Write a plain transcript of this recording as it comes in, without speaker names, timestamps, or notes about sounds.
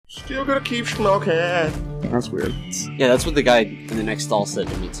Still gonna keep smoking. That's weird. Yeah, that's what the guy in the next stall said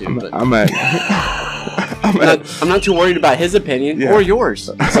to me too. But I'm not too worried about his opinion or yours.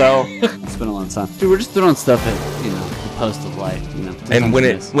 So it's been a long time, dude. We're just throwing stuff at the post of life, And when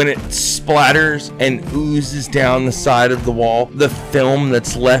it splatters and oozes down the side of the wall, the film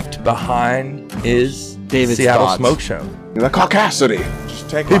that's left behind is David's Seattle thoughts. Smoke Show. The caucasity. Just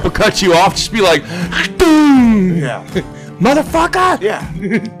take People cut you off, just be like, boom, Yeah. motherfucker. Yeah.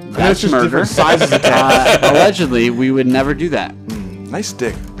 That's just murder. different sizes of cats. Allegedly, we would never do that. Nice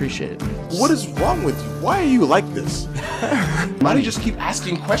dick. Appreciate it. What is wrong with you? Why are you like this? Why do you just keep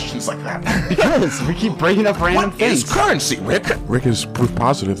asking questions like that? Because we keep bringing up random What things. is currency, Rick? Rick is proof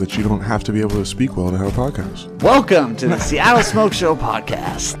positive that you don't have to be able to speak well to have a podcast. Welcome to the Seattle Smoke Show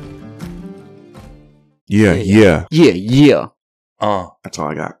podcast. Yeah. Yeah. That's all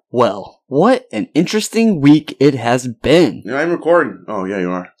I got. Well, what an interesting week it has been. I'm recording. Oh, yeah, you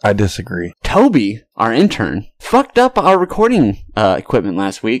are. I disagree. Toby, our intern, fucked up our recording equipment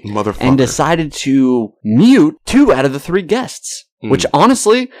last week Motherfucker. and decided to mute 2 out of the 3 guests. Which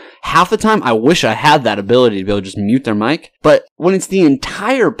honestly, half the time I wish I had that ability to be able to just mute their mic. But when it's the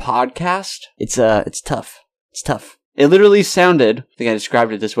entire podcast, it's tough. It's tough. It literally sounded, I think I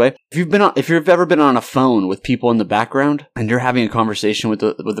described it this way. If you've ever been on a phone with people in the background and you're having a conversation with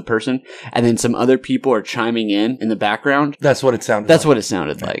the person and then some other people are chiming in the background, That's what it sounded that's like. what it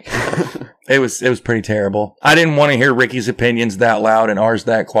sounded like. It was pretty terrible. I didn't want to hear Ricky's opinions that loud and ours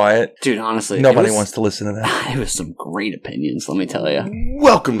that quiet. Dude, honestly, Nobody wants to listen to that. It was some great opinions, let me tell you.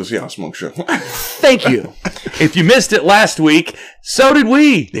 Welcome to Seattle Smoke Show. Thank you. If you missed it last week, so did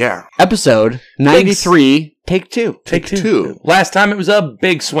we. Yeah. Episode 93, take 2. Take two. two. Last time it was a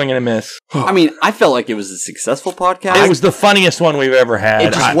big swing and a miss. I mean, I felt like it was a successful podcast. It was the funniest one we've ever had.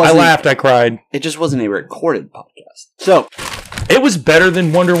 It just I wasn't- laughed, I cried. It just wasn't a recorded podcast. So, It was better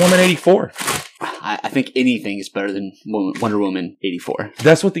than Wonder Woman 84. I think anything is better than Wonder Woman 84.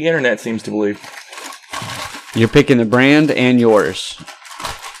 That's what the internet seems to believe. You're picking the brand and yours.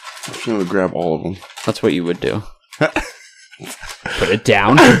 I'm just going to grab all of them. That's what you would do. Put it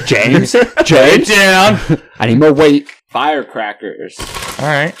down, James. James down. I need more weight. Firecrackers. All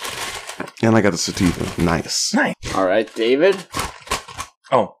right. And I got the sativa. Nice. Nice. All right, David.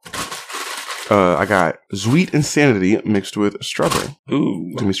 Oh. I got Sweet Insanity mixed with strawberry.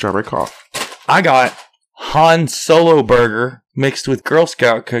 Ooh. Give me strawberry cough. I got Han Solo burger mixed with Girl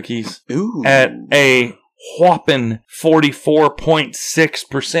Scout cookies Ooh. at a whopping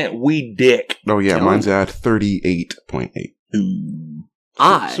 44.6% weed dick. Oh, yeah. Killing. Mine's at 38.8. Ooh.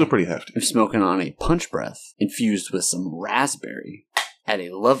 Still pretty hefty. I'm smoking on a punch breath infused with some raspberry at a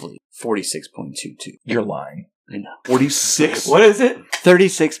lovely 46.22. You're lying. I know. 46 What is it?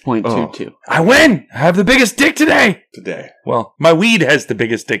 36.22. I win! I have the biggest dick today! today. Well, my weed has the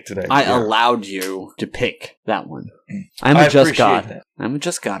biggest dick today. I allowed you to pick that one. I'm I a just appreciate God. that. I'm a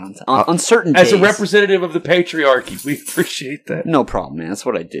just God on certain days. As a representative of the patriarchy, we appreciate that. No problem, man. That's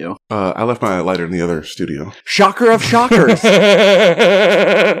what I do. I left my lighter in the other studio. Shocker of shockers.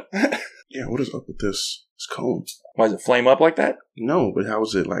 Yeah, what is up with this cone? Why does it flame up like that? No, but how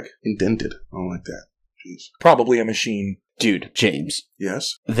is it, like, indented? I don't like that. Jeez. Probably a machine. Dude, James,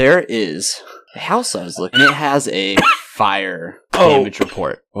 Yes? there is a house I was looking at, and it has a fire Oh. damage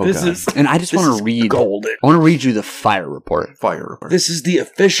report. Oh, this God. is And I just this want is to read golden. I want to read you the fire report. Fire report. This is the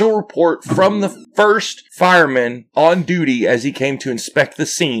official report from the first fireman on duty as he came to inspect the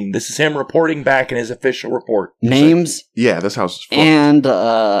scene. This is him reporting back in his official report. Names Yeah, this house is full. and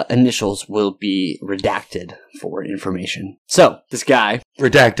initials will be redacted for information. So, this guy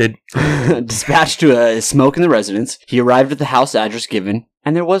Redacted. dispatched to a smoke in the residence. He arrived at the house address given,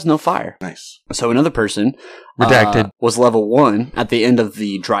 and there was no fire. Nice. So another person Redacted. was level 1 at the end of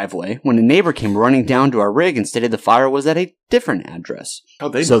the driveway when a neighbor came running down to our rig and stated the fire was at a different address. Oh,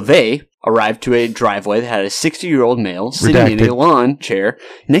 they So they arrived to a driveway that had a 60-year-old male sitting in Redacted. a lawn chair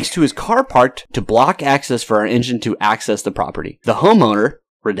next to his car parked to block access for our engine to access the property. The homeowner,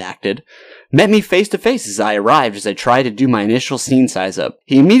 redacted, met me face to face as I arrived as I tried to do my initial scene size up.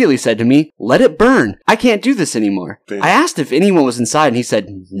 He immediately said to me, "Let it burn. I can't do this anymore." Damn. I asked if anyone was inside and he said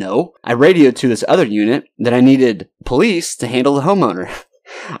no. I radioed to this other unit that I needed police to handle the homeowner.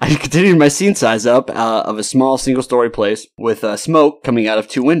 I continued my scene size up of a small single-story place with smoke coming out of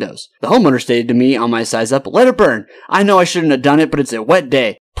 2 windows. The homeowner stated to me on my size up, "Let it burn. I know I shouldn't have done it, but it's a wet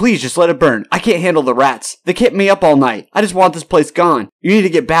day. Please just let it burn. I can't handle the rats. They kept me up all night. I just want this place gone. You need to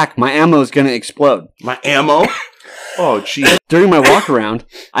get back. My ammo is going to explode." My ammo? Oh, gee. During my walk around,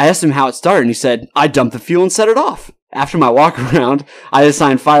 I asked him how it started, and he said, "I dumped the fuel and set it off." After my walk around, I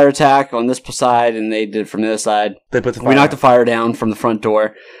assigned fire attack on this side, and they did it from the other side. They put the fire We knocked out. the fire down from the front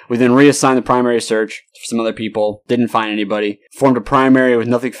door. We then reassigned the primary search for some other people. Didn't find anybody. Formed a primary with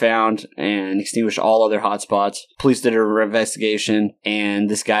nothing found and extinguished all other hotspots. Police did a investigation, and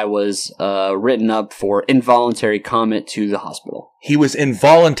this guy was written up for involuntary comment to the hospital. He was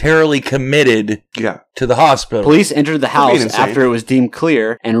involuntarily committed Yeah. to the hospital. Police entered the You're being house insane. after it was deemed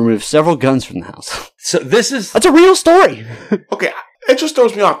clear and removed several guns from the house. So this is That's a real story. Okay, it just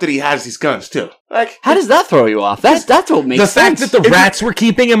throws me off that he has these guns too. Like, How does that throw you off? That's what makes the sense. fact that the rats were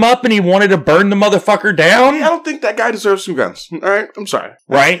keeping him up and he wanted to burn the motherfucker I down. don't think that guy deserves some guns. All right, I'm sorry.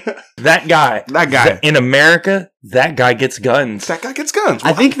 Right? That guy. That guy. In America, that guy gets guns. That guy gets guns.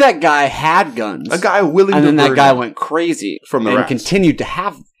 I think that guy had guns. a guy willing and to then that burn guy them. went crazy From the and rats. continued to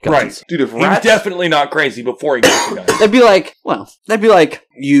have guns. Right. Dude, if He was rats, definitely not crazy before he got the gun. That'd be like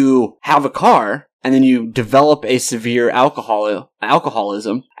you have a car and then you develop a severe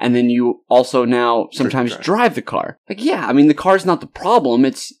alcoholism, and then you also now sometimes drive the car. Like, yeah, I mean, the car's not the problem.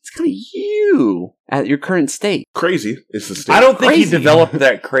 It's kind of you at your current state. crazy is the state. I don't think he Crazy. developed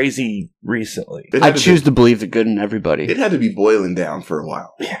that crazy recently. It I had to choose to believe the good in everybody. It had to be boiling down for a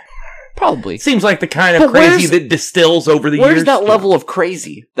while. Probably. Seems like the kind of But crazy where's- that distills over the Where's years. that level of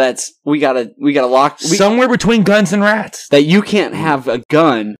crazy that's we gotta lock Somewhere between guns and rats. that you can't have a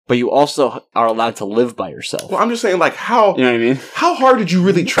gun, but you also are allowed to live by yourself. Well, I'm just saying, like, how You know what I mean? how hard did you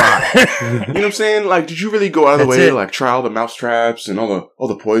really try? You know what I'm saying? Like, did you really go out of the That's way it. to like try all the mouse traps and all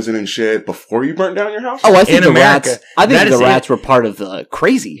the poison and shit before you burnt down your house? Oh, I think In the America, rats. I that think is the it. rats were part of the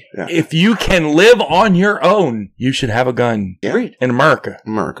crazy. If you can live on your own, you should have a gun. Yeah. Agreed. In America.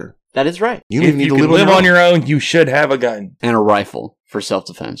 America. That is right. You don't If even need you to can live, live on your own, you should have a gun. And a rifle for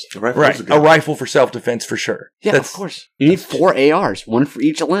self-defense. The rifle Right. is A rifle for self-defense for sure. Yeah, That's of course. You need 4 ARs, one for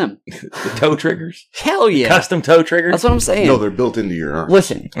each limb. the toe triggers. Hell yeah. Custom toe triggers. That's what I'm saying. No, they're built into your arm.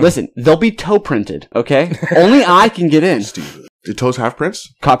 Listen. They'll be toe printed, okay? Only I can get in. Steve, do toes have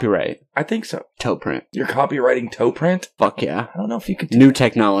prints? Copyright. I think so. Toe print. You're copywriting toe print? Fuck yeah. I don't know if you could do New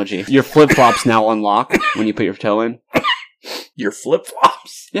technology. Your flip-flops now unlock when you put your toe in. your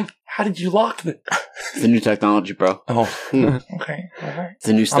flip-flops. Yeah. How did you lock them? It's the new technology, bro. Oh, Hmm. okay. All right. It's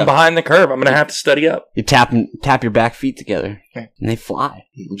the new I'm stuff. behind the curve. I'm going to have to study up. You tap your back feet together, Okay. and they fly.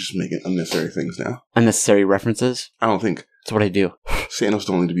 I'm just making unnecessary things now. Unnecessary references. I don't think That's what I do. sandals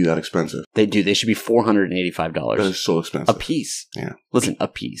don't need to be that expensive. They do. They should be That $485 is so a expensive. piece. Yeah. Listen, a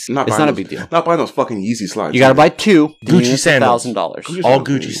piece. Not It's buying not a those- big deal. Not buying those fucking Yeezy slides. You got to buy 2. Gucci sandals. $1,000. Gucci All sandals.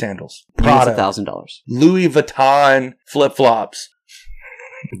 Gucci sandals. It's Prada. $1,000. Louis Vuitton flip-flops.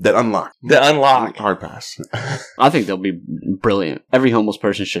 that unlock. The unlock. Hard pass. I think they'll be brilliant. Every homeless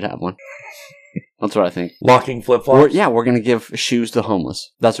person should have one. That's what I think. Locking flip-flops. We're going to give shoes to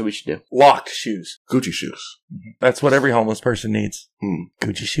homeless. That's what we should do. Locked shoes. Gucci shoes. That's what every homeless person needs. Hmm.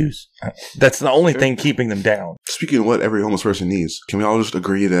 Gucci shoes. That's the only thing keeping them down. Speaking of what every homeless person needs, can we all just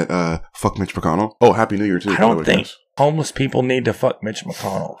agree that fuck Mitch McConnell? Oh, Happy New Year too. I by the don't way, think guys. homeless people need to fuck Mitch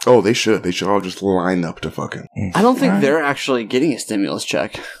McConnell. Oh, they should. They should all just line up to fucking. I don't think Alright. they're actually getting a stimulus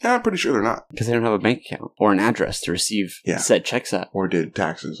check Yeah, I'm pretty sure they're not. because they don't have a bank account or an address to receive Yeah. said checks at. Or did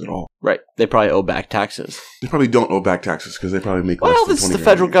taxes at all. Right. They probably owe back taxes. They probably don't owe back taxes because they probably make less Well, than this is 20 the grand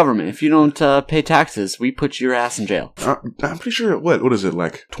a federal year. government. If you don't pay taxes, we put your ass in jail. I'm pretty sure, what is it,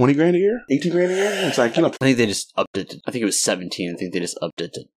 like 20 grand a year? 18 grand a year? It's like, you know, I think they just upped it. I think it was 17. I think they just upped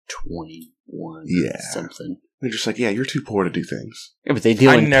it to 21 Yeah. or something. they're just like, yeah, you're too poor to do things. Yeah, but they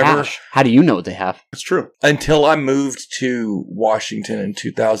deal I in never- cash. How do you know what they have? It's true. Until I moved to Washington in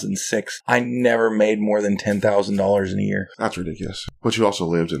 2006, I never made more than $10,000 in a year. That's ridiculous. But you also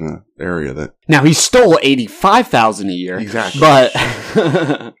lived in an area that. Now, he stole $85,000 a year. Exactly. But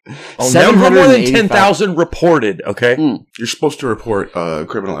Oh, never more than 785 10,000 reported, okay? You're supposed to report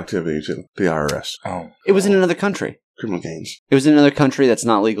criminal activity to the IRS. Oh. It was in another country. Criminal gains. It was in another country that's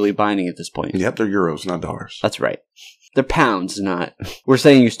not legally binding at this point. Yep, they're euros, not dollars. That's right. They're pounds, not. We're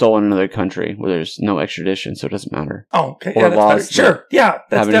saying you stole in another country where there's no extradition, so it doesn't matter. Oh, okay. Or Yeah, that's laws better. Sure. Yeah,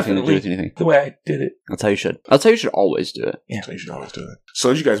 that's have anything to do definitely with anything. the way I did it. That's how you should. That's how you should always do it. So you should always do it. So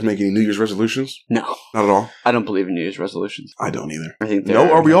did you guys make any New Year's resolutions? No, Not at all. I don't believe in New Year's resolutions. I don't either. I think they're,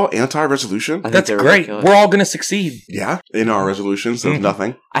 No, are we all anti-resolution? I think That's they're great. ridiculous. We're all going to succeed. Yeah. In our resolutions, there's Mhm.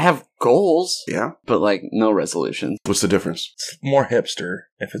 nothing. I have goals, Yeah. but like no resolutions. What's the difference? It's more hipster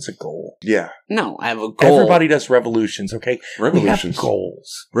if it's a goal. Yeah. No, I have a goal. Everybody does revolutions, okay? We Revolutions. have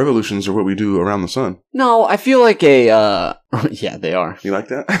goals. Revolutions are what we do around the sun. No, I feel like a Yeah, they are. You like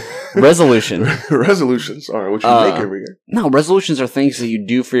that? Resolution. Resolutions. All right, what you make every year. No, resolutions are things that you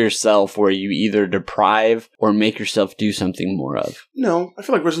do for yourself where you either deprive or make yourself do something more of. No, I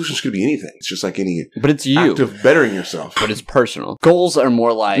feel like resolutions could be anything. It's just like any But it's you. act of bettering yourself. But it's personal. Goals are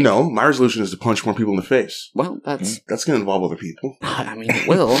more like... No, my resolution is to punch more people in the face. Well, that's... That's going to involve other people. I mean, it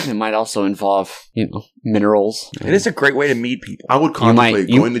will. It might also involve, minerals. It is a great way to meet people. I would contemplate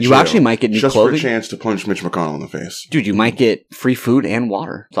going to jail. You actually might get new just clothing. for a chance to punch Mitch McConnell in the face. Dude, you might get free food and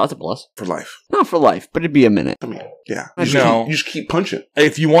water. So that's a plus. For life. Not for life, but it'd be a minute. I mean, yeah. I know. You just keep punching.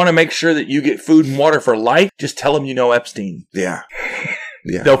 If you want to make sure that you get food and water for life, just tell them you know Epstein. Yeah.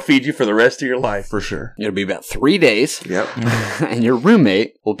 Yeah. They'll feed you for the rest of your life. For sure. It'll be about 3 days. Yep. And your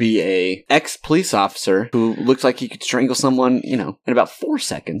roommate will be a ex-police officer who looks like he could strangle someone, in about 4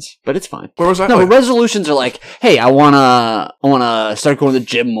 seconds. But it's fine. Where was I? No, but resolutions are like, hey, I wanna start going to the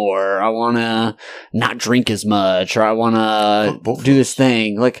gym more. I wanna not drink as much, or I wanna Both do this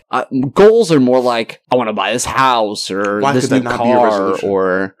thing. Like goals are more like, I wanna buy this house, or Why this could new that not be a car, resolution?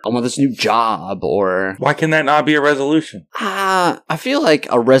 or I want this new job, or Why can that not be a resolution? I feel like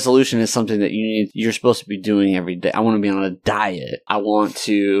a resolution is something that you're supposed to be doing every day. I want to be on a diet. I want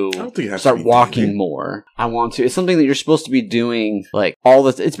to I don't think it has to start be walking daily. more. It's something that you're supposed to be doing like all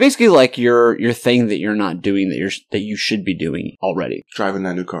the it's basically like your thing that you're not doing that you should be doing already. Driving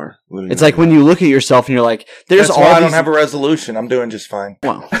that new car. It's like when you look at yourself and you're like, there's That's all why I these- don't have a resolution. I'm doing just fine.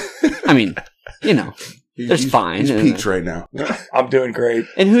 Well, I mean, there's fine. He's peaked right now. I'm doing great.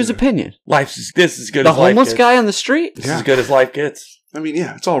 In whose opinion? This is good The as life homeless gets. guy on the street? This is as good as life gets. I mean,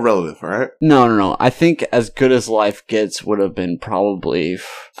 yeah, it's all relative, all right? No. I think as good as life gets would have been probably,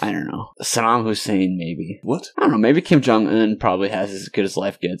 I don't know, Saddam Hussein maybe. What? I don't know, maybe Kim Jong-un probably has as good as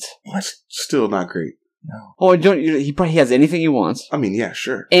life gets. What? Still not great. No. Oh, he probably has anything he wants. I mean, yeah,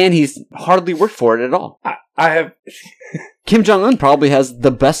 sure. And he's hardly worked for it at all. I have... Kim Jong-un probably has the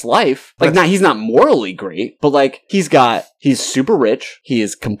best life. Like, he's not morally great, but like, he's super rich. He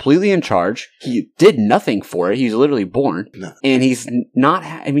is completely in charge. He did nothing for it. He's literally born. No. And he's not,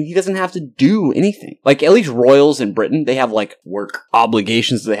 he doesn't have to do anything. Like, at least royals in Britain, they have like Work.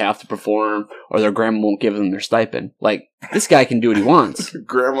 obligations they have to perform, or their grandma won't give them their stipend. Like, this guy can do what he wants.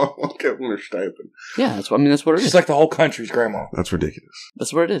 Grandma won't give him her stipend. Yeah, that's what it is. She's like the whole country's grandma. That's ridiculous.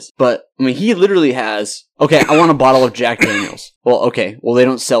 That's what it is. But, he literally has, okay, I want a bottle of Jack Daniels. Well, they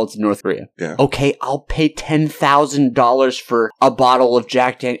don't sell it to North Korea. Yeah. Okay, I'll pay $10,000 for a bottle of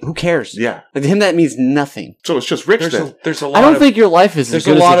Jack Daniels. Who cares? Yeah. Like, to him, that means nothing. So it's just rich then. There's a lot I don't of, think your life is as there's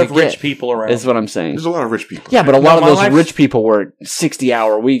good a lot as of it could rich get, people around. is what I'm saying. There's a lot of rich people. Yeah, but a lot of my those life's- rich people work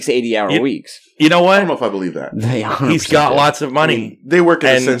 60-hour weeks, 80-hour weeks. You know I don't know what? if I believe that. They 100% He's got do. lots of money. I mean, they work in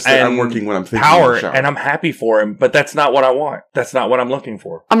the and- sense that I'm and working when I'm thinking power, in the shower. and I'm happy for him, but that's not what I want. That's not what I'm looking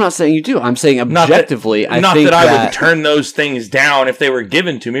for. I'm not saying you do. I'm saying Not that- objectively, I not think that I would turn those things down if they were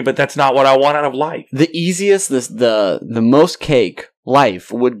given to me, but that's not what I want out of life. the easiest, the most cake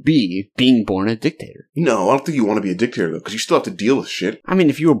life would be being born a dictator. No, I don't think you want to be a dictator, though, because you still have to deal with shit. I mean,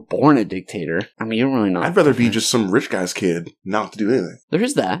 if you were born a dictator, you don't really know. I'd rather be just some rich guy's kid, not have to do anything. There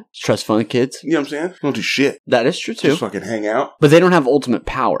is that. Trust fund kids. You know what I'm saying? Don't do shit. That is true too. Just fucking hang out. But they don't have ultimate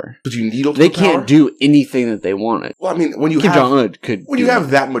power. But you need ultimate They can't power? do anything that they wanted. Well, I mean, when you Kim have Jong-un could. when do you have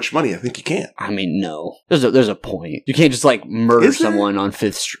that much money, I think you can. no. There's a point. You can't just like murder Is there? someone on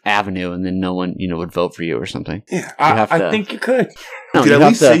Fifth Avenue and then no one would vote for you or something. Yeah. have I to- think you could. No, You could you at have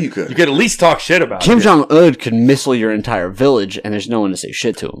least to- say you could. You could at least talk shit about Kim it. Jong-un could missile your entire village and there's no one to say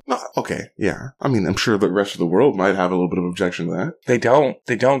shit to him. No, okay, yeah. I mean, I'm sure the rest of the world might have a little bit of objection to that. They don't.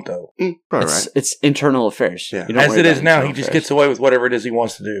 They don't, though. Probably right. It's internal affairs. Yeah. You don't As worry it is about now, internal he just affairs. gets away with whatever it is he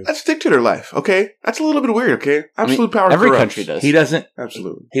wants to do. That's dictator life, okay? That's a little bit weird, okay? I mean, Absolute power every corrupts. country does. He doesn't.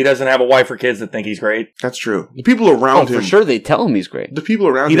 Absolutely. He doesn't have a wife or kids that think he's great. That's true. The people Oh, around him. for sure they tell him he's great. The people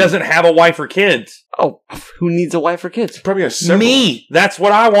around He him. doesn't have a wife or kids. Oh, who needs a wife or kids? Probably has several. Me. That's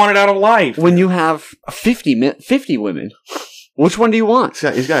what I wanted out of life. When you have 50 women, which one do you want?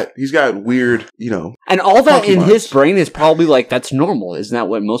 He's got weird, And all that in Concubines. his brain is probably like, that's normal. Isn't that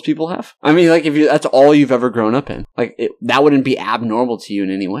what most people have? I mean, like, that's all you've ever grown up in. Like, that wouldn't be abnormal to you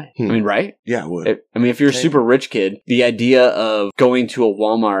in any way. I mean, right? Yeah, it would. If you're a Okay. super rich kid, the idea of going to a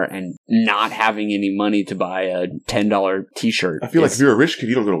Walmart and not having any money to buy a $10 t-shirt. I feel like is if you're a rich kid,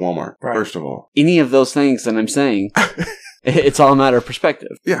 you don't go to Walmart, Right. first of all. any of those things that I'm saying, it's all a matter of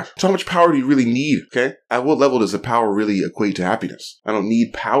perspective. Yeah. So how much power do you really need, okay? At what level does the power really equate to happiness? I don't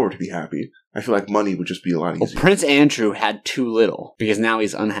need power to be happy. I feel like money would just be a lot Well, easier. Prince Andrew had too little because now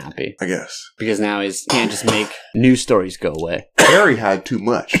he's unhappy. I guess. Because now he can't just make news stories go away. Harry had too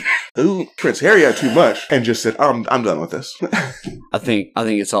much. Ooh. Prince Harry had too much and just said, I'm done with this. I think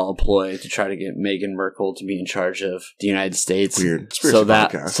it's all a ploy to try to get Meghan Merkel to be in charge of the United States. Weird. So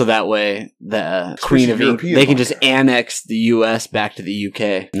that way the Queen of England, they can just annex the U.S. back to the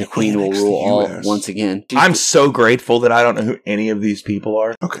U.K. and the Queen will rule all once again. I'm so grateful that I don't know who any of these people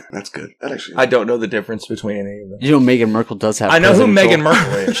are. Okay, that's good. That actually, I don't know the difference between any of them. You know, Meghan Merkel does have. I know who Meghan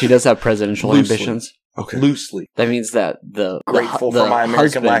Merkel is. She does have presidential Loosely. ambitions. okay. Loosely. That means that Grateful the for my American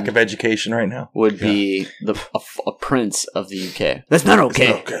husband lack of education right now. would be a prince of the UK. That's not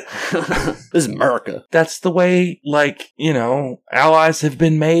okay. Okay. This is America. That's the way, allies have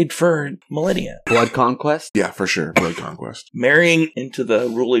been made for millennia. Blood conquest. Yeah, for sure. Blood conquest. Marrying into the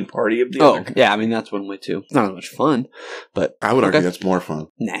ruling party of the Oh, other. yeah. I mean, that's one way too. It's not as much fun, but I would argue Okay. that's more fun.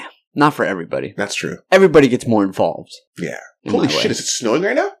 nah, not for everybody. That's true. Everybody gets more involved. Yeah. in Holy my way. shit, is it snowing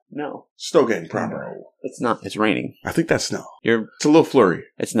right now? No, Snow getting proper. it's not. It's raining. I think that's snow. You're. It's a little flurry.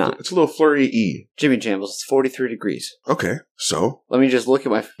 It's not. It's a little flurry-y. Jimmy Jambles. It's 43 degrees. Okay. So, Let me just look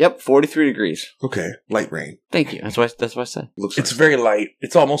at my. Yep, 43 degrees. okay. Light rain. Thank you. That's what I said. Looks It's very light.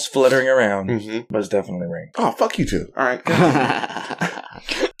 It's almost fluttering around, Mm-hmm. but it's definitely rain. Oh, fuck you two. All right.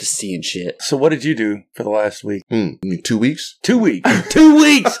 Just seeing shit. So what did you do for the last week? You mean 2 weeks? 2 weeks. 2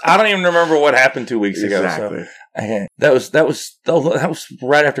 weeks. I don't even remember what happened 2 weeks ago. Exactly. So that was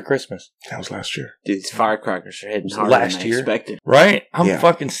right after Christmas, That was last year. Dude, these firecrackers are hitting Was it harder last than I year? expected. right? I'm Yeah.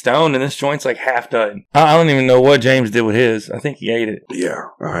 fucking stoned, and this joint's like half done. I don't even know what James did with his. I think he ate it. Yeah.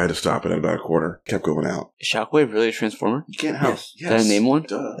 I had to stop it at about a quarter. Kept going out. Is Shockwave really a Transformer? You can't have. Yes. Did I name one?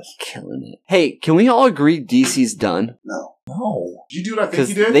 Duh. Killing it. Hey, can we all agree DC's done? No. No. Did you do what I think Because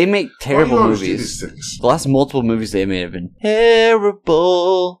you did? they make terrible Why do you always do movies. these things? The last multiple movies they made have been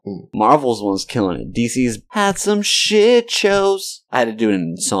terrible. Mm. Marvel's one's killing it. DC's had some shit shows. I had to do it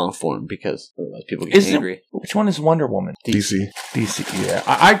in song form because otherwise people get Isn't it- angry. Which one is Wonder Woman? DC. DC. Yeah,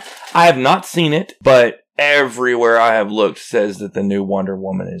 I have not seen it, but everywhere I have looked says that the new Wonder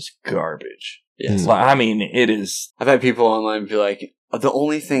Woman is garbage. Yes. Like, I mean, it is. I've had people online be like, the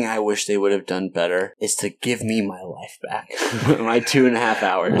only thing I wish they would have done better is to give me my life back. My 2.5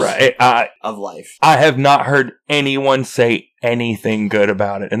 hours Right. of life. I have not heard anyone say anything good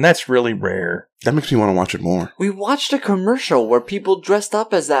about it, and that's really rare. That makes me want to watch it more. We watched a commercial where people dressed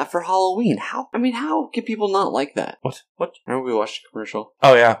up as that for Halloween. How can people not like that? What? Remember we watched a commercial?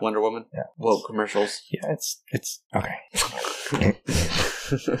 Oh yeah, Wonder Woman? Yeah. Woke commercials. yeah. It's okay.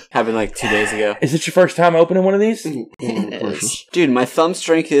 Happened like 2 days ago. Is it your first time opening one of these? Commercials. Dude, my thumb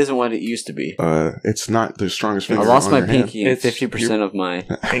strength isn't what it used to be. It's not the strongest I finger lost on my your hand. pinky and It's 50% of my...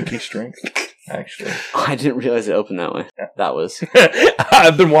 Pinky strength. Actually, I didn't realize it opened that way. That was...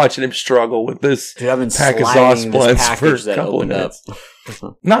 I've been watching him struggle with this. Dude, I've been Pack of sliding Zoss this blunts for package a that couple of opened up. minutes.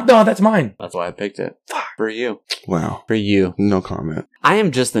 No, that's mine. That's why I picked it. For you. Wow. For you. No comment. I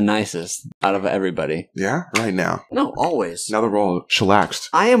am just the nicest out of everybody. Yeah? Right now. No, always. Now that we're all chillaxed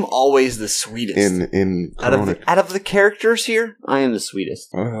I am always the sweetest. in out of Corona. out of the characters here, I am the sweetest.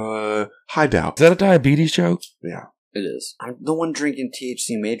 High doubt. Is that a diabetes joke? Yeah. It is. I'm the one drinking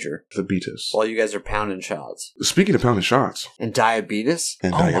THC major The Beatus. while you guys are pounding shots. Speaking of pounding shots And diabetes?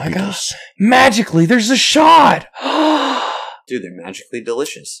 and Oh my diabetes. gosh! Magically, there's a shot. Dude, they're magically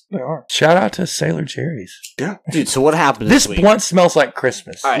delicious. They are. Shout out to Sailor Jerry's. Yeah. Dude, so what happened This this week? blunt smells like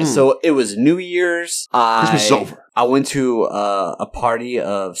Christmas. Alright, so it was New Year's. Christmas is over. I went to a party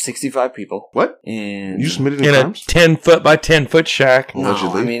of 65 people. What? And You submitted in In a terms? 10-foot by 10-foot shack. no,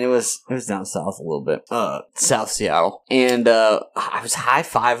 Allegedly. I mean it was down south a little bit, South Seattle, and I was high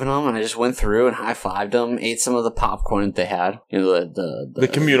fiving them, and I just went through and high fived them, ate some of the popcorn that they had, you know, The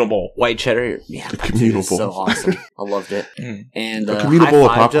communal bowl. white cheddar, yeah, The dude, communal it's so bowl. awesome. I loved it, Mm. and A communal bowl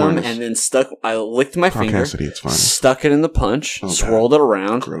of high-fived popcorn them, is- and then I licked my finger, Caucasity, it's fine. stuck it in the punch, Oh, God. swirled it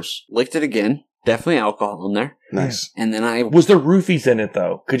around, Gross. licked it again. Definitely alcohol in there, Nice. and then I Was there roofies in it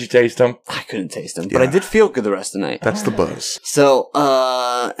though? Could you taste them? couldn't taste them, but I Yeah. did feel good the rest of the night. That's the buzz. So,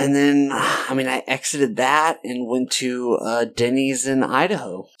 and then, I exited that and went to Denny's in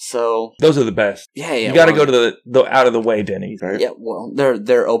Idaho. So, Those are the best. yeah. You got to go to the out of the way Denny's, Right? Yeah, well,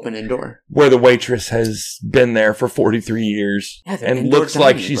 they're open indoor. where the waitress has been there for 43 years Yeah, they're and indoor looks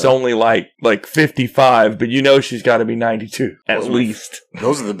like dining, she's bro. only like 55, but you know she's got to be 92 at Well, least.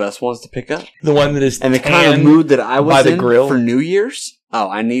 Those are the best ones to pick up. The one that is And the kind of tan mood that I by was the in grill. for New Year's. Oh,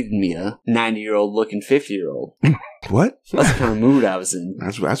 I needed me a 90-year-old looking 50-year-old. What? That's the kind of mood I was in.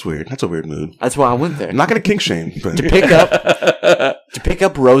 That's weird. That's a weird mood. That's why I went there I'm not going to kink shame, but to pick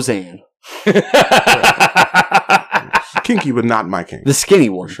up Roseanne. Kinky, but not my kink. The skinny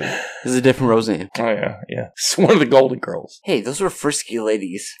one. This is a different Roseanne. Oh, yeah, yeah. It's one of the Golden Girls. Hey, those were frisky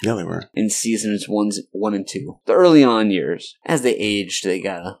ladies Yeah, they were. in seasons 1 and 2. The early on years. As they aged, they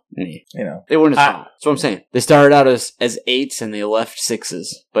got You know. they weren't as hot. That's what I'm saying. They started out as 8s and they left 6s.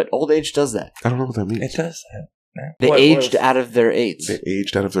 But old age does that. I don't know what that means. It does that. They What aged was- out of their 8s. They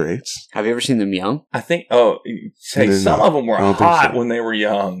aged out of their 8s? Have you ever seen them young? I think, say No, some no. of them were I don't think hot so. when they were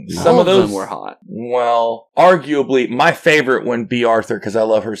young. No. Some All of those them were hot. Well, arguably, my favorite one, B. Arthur, because I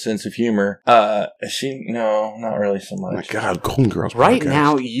love her sense of humor. No, not really so Oh my much. God, Golden Girls. Right podcast.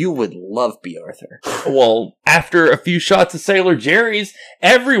 now, you would love B. Arthur. Well, after a few shots of Sailor Jerry's,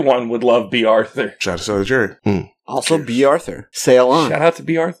 everyone would love B. Arthur. Shout out to Sailor Jerry. Also, Cheers. B. Arthur. Sail on. Shout out to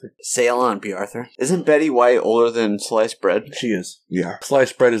B. Arthur. Sail on, B. Arthur. Isn't Betty White older than sliced bread? She is. Yeah,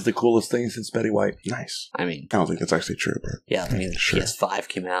 Sliced bread is the coolest thing since Betty White. nice. I mean, I don't think that's actually true, but yeah, I mean, the Sure. PS5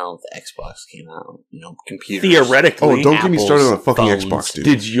 came out, the Xbox came out, computers. Theoretically. oh, don't get me started on a fucking phones. Xbox, dude.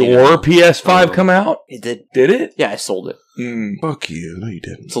 Did your PS5 come out? It did. Did it? Yeah, I sold it. Fuck you. No, you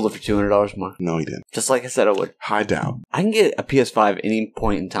didn't. Sold it for $200 more. No, you didn't. Just like I said I would. High doubt. I can get a PS5 any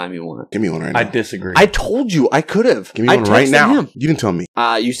point in time you want. Give me one right now. I disagree. I told you I could have. Give me one right now. Him. You didn't tell me.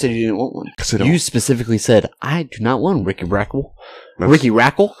 You said you didn't want one. I said, oh, You specifically said, I do not want Ricky Rackle. that's- Ricky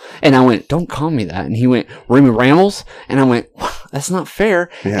Rackle? And I went, don't call me that. And he went, Remy Ramos? And I went, that's not fair.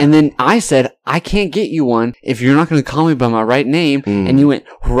 Yeah. And then I said, I can't get you one if you're not going to call me by my right name. And you went,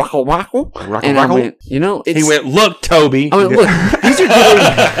 Rackle Rackle? Rackle And I Rackle? went, it's... he went, look, Toby. I went, look, these are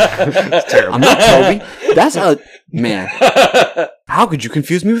It's terrible. I'm not Toby. That's a... Man, how could you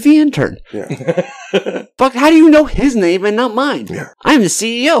confuse me with the intern? Yeah. Fuck, how do you know his name and not mine? Yeah. I'm the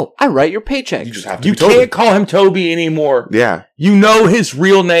CEO. I write your paychecks. You just have to You be Toby. can't call him Toby anymore. Yeah. You know his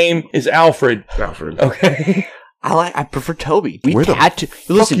real name is Alfred. Alfred. Okay. I prefer Toby. We Where the tattoo. Fuck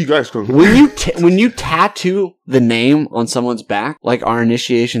Listen, you guys. Going. when you tattoo the name on someone's back, like our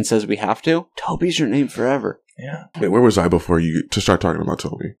initiation says we have to, Toby's your name forever. Yeah. Wait, where was I before you to start talking about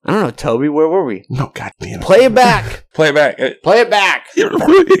Toby? I don't know, Toby. Where were we? No, God damn it. Play it back. Play it back. Play it back.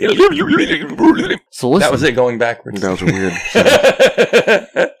 So listen. That was it going backwards. That was a weird.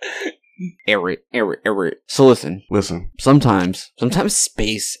 Eric. So listen. Listen, Sometimes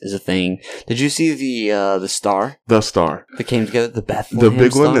space is a thing. Did you see the star the star, that came together? The the Bethlehem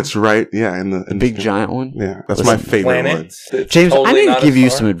big one star? that's right. Yeah, in the big giant one. Yeah, that's Listen, my favorite one. Planets. It's James, totally I need not to a give you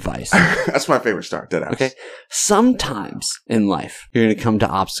star. some advice. That's my favorite star. Deadass. Okay. Sometimes in life, you're going to come to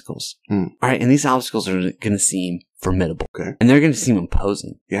obstacles. Mm. All right. And these obstacles are going to seem formidable. Okay. And they're going to seem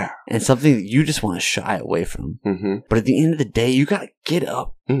imposing. Yeah. And something that you just want to shy away from. Mm-hmm. But at the end of the day, you got to get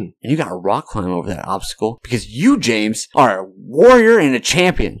up and you got to rock climb over that obstacle because you, James, are a warrior and a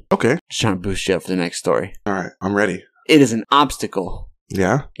champion. Okay. Just trying to boost you up for the next story. All right. I'm ready. It is an obstacle.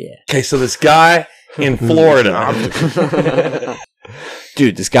 Yeah. Okay, so this guy in Florida.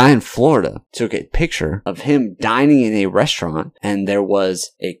 Dude, this guy in Florida took a picture of him dining in a restaurant, and there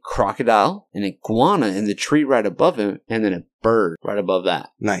was a crocodile, an iguana in the tree right above him, and then a bird right above that.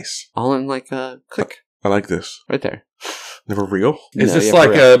 Nice. All in like a click I like this. right there. Never real. Is No, this yeah, like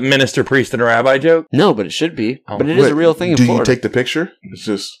for real. a minister, priest, and rabbi joke? No, but it should be. Oh. But it is a Wait, real thing in Do Florida. you take the picture? It's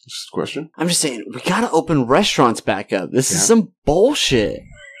just a question. I'm just saying, we gotta open restaurants back up. This is Yeah. some bullshit.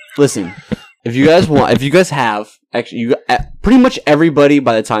 Listen, if you guys have, actually, pretty much everybody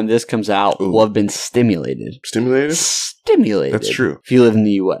by the time this comes out Ooh. will have been stimulated. Stimulated? Stimulated. That's true. If you live in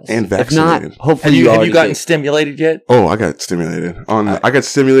the U.S. And If vaccinated. not, hopefully Have you already gotten did. stimulated yet? Oh, I got stimulated. I got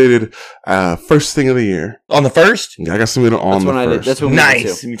stimulated first thing of the year. On the first? Yeah, I got stimulated on That's the when I did. first. That's when we did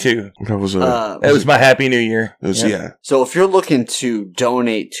Nice. too. Me too. That was That was my happy new year. it was, Yep. yeah. So if you're looking to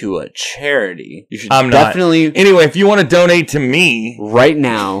donate to a charity, you should I'm not. definitely Anyway, if you want to donate to me, right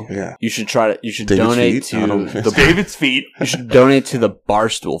now. Yeah. You should David's donate feet? I don't- to the David's feet. You should donate to the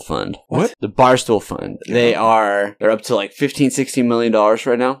Barstool Fund. What? The Barstool Fund. They're up to like $15-16 million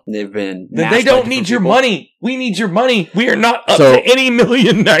right now. They've been They matched by don't different need your people. money. We need your money. We are not up So- to any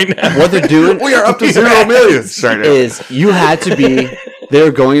million right now. What they're doing We are up to 0 million right now. is you had to be they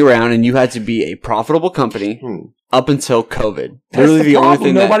were going around and you had to be a profitable company up until COVID. That's Literally the only problem.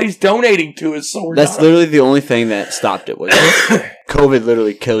 thing Nobody's donating to us, so we're that's not. literally the only thing that stopped it was COVID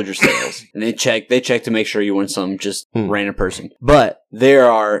literally killed your sales. And they checked to make sure you weren't some just random person. But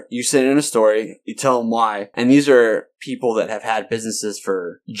you send in a story, you tell them why, and these are people that have had businesses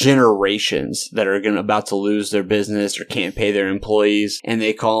for generations that are about to lose their business or can't pay their employees, and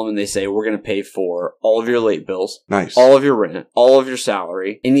they call them and they say, we're going to pay for all of your late bills, Nice. all of your rent, all of your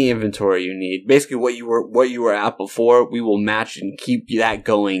salary, any inventory you need, basically what you were at before. We will match and keep that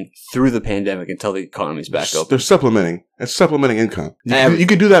going through the pandemic until the economy's back open. They're supplementing. It's supplementing income. And- You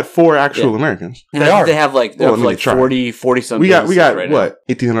could do that for actual Americans. And They I think are. they have like, Well, I mean, they try. 40 some We got businesses right now. what,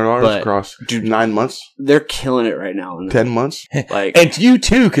 $1,800 But, across dude, 9 months, They're killing it right now. 10 months. Like, And you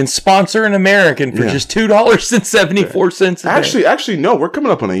too can sponsor an American for Yeah. just $2.74 a day. Actually, no. We're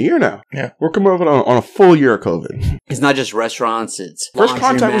coming up on a year now. Yeah. We're coming up on a full year of COVID. it's not just restaurants, it's First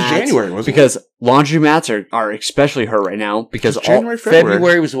contact was laundromats. January, wasn't it? Because laundromats are especially hurt right now because It's January, February.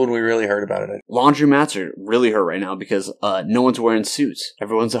 February was when we really heard about it. laundromats are really hurt right now because no one's wearing suits.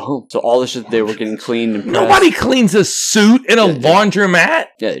 Everyone's at home. So all the shit they were getting cleaned and pressed. Nobody cleans a suit in a Yeah, they do. laundromat.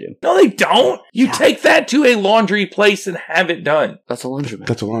 Yeah, they do. No, they don't. You Yeah. take that to a laundry place and have it done. That's a laundromat.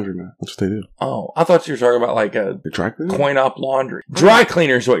 That's a laundromat. That's what they do. Oh, I thought you were talking about like a They dry clean. coin op laundry. Dry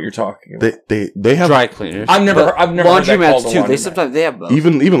cleaner is what you're talking about. They have Dry cleaners. I've never But heard that called laundromats a too. They laundromat. sometimes they have both.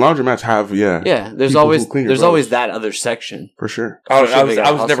 even laundromats have yeah, there's people always who clean your clothes. that other section. for sure. I Especially if was they got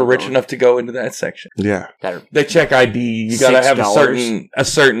I was never hustle rich going. enough to go into that section. Yeah. That are, They check ID. You gotta have $6. a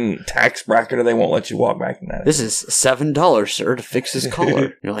certain tax bracket, or they won't let you walk back in that. this is $7, sir, to fix his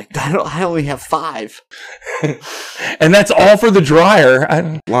collar. You're like, I only have 5. And that's all for the dryer. I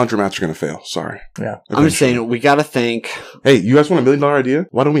don't, Laundromats are gonna fail. Sorry. yeah. I'm just saying, we gotta think. Hey, you guys want $1 million idea?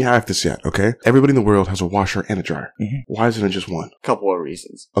 Why don't we have this yet? Okay. Everybody in the world has a washer and a dryer. Mhm. Why isn't it just one? A couple of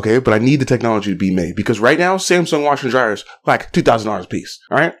reasons. Okay, but I need the technology to be made because right now Samsung washer and dryers like $2,000 a piece.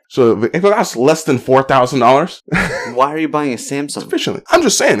 All right, so if it costs less than $4,000 Why are you buying a Samsung? efficiently, I'm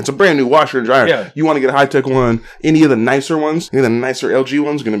just saying it's a brand new washer and dryer. Yeah. You want to get a high tech one? Any of the nicer ones, any of the nicer LG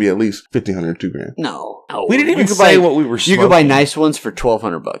ones, going to be at least $1,500, $2,000. No. We didn't You even could say buy- what we were You smoking. could buy nice ones for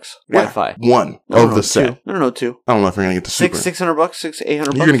 $1,200. Yeah, Wi-Fi. one No, of no, the set. Two. No, 2. I don't know if you're gonna get the super. $600,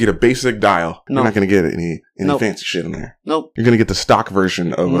 $800. You're gonna get a basic dial. No. You're not gonna get any Nope. fancy shit in there. Nope. You're gonna get the stock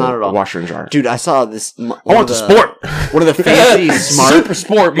version of Not at a all. washer and dryer. Dude, I saw this. I want the sport. One of the fancy smart. Super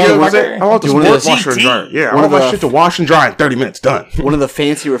sport, You know what I'm saying? motherfucker. I want the You want sport the washer and GT. dryer. Yeah, I One want of my the- shit to wash and dry in 30 minutes. Done. One of the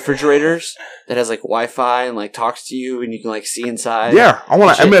fancy refrigerators that has like Wi-Fi and like talks to you and you can like see inside. Yeah, I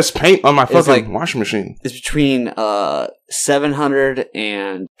want Shit. an MS Paint on my It's fucking like- washing machine. It's between $700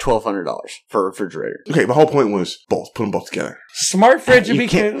 and $1,200 for a refrigerator. Okay, my whole point was both. Put them both together. Smart fridge would You be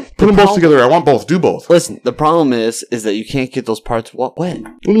can't- cool. Put them both problem- together. I want both. Do both. Listen, the problem is that you can't get those parts wet. What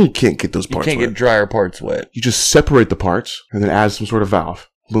do you mean you can't get those You parts can't wet? get dryer parts wet. You just separate the parts and then add some sort of valve.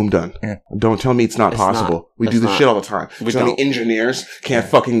 Boom, done. Yeah. Don't tell me it's not It's possible. not. We It's do this not. shit all the time. We So many don't. engineers can't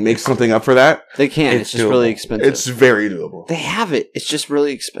fucking make something up for that. They can't. It's It's just really doable. expensive. It's very doable. They have it. It's just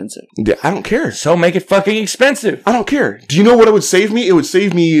really expensive. Yeah, I don't care. So make it fucking expensive. I don't care. Do you know what it would save me? It would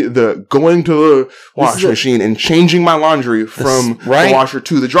save me the going to the washing machine and changing my laundry from right. the washer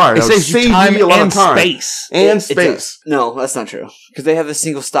to the dryer. It That would saves you save time me a lot and of time space. and It space. does. No, that's not true. Because they have the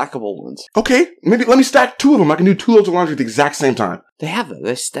single stackable ones. Okay, maybe let me stack 2 of them. I can do 2 loads of laundry at the exact same time. They have that.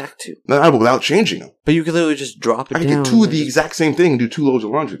 They stack too. No, without changing them. But you could literally just drop it I can down. get 2 of and the just- exact same thing and do 2 loads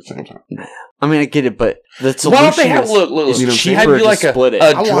of laundry at the same time. I mean, I get it, but the solution Why don't they have is, look? You know what I'm You saying? have cheaper you to like a split it. a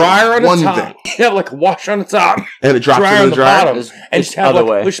I want dryer on the one top. thing. You have like a washer on the top, And it drops dryer in on the the dryer. bottom, It's- and it's just have other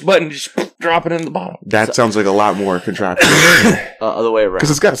like way. a push button, just drop it in the bottom. That sounds like a lot more contraption. Other way around. Because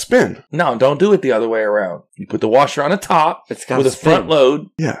it's got to spin. No, don't do it the other way around. You put the washer on the top It's got with a front load.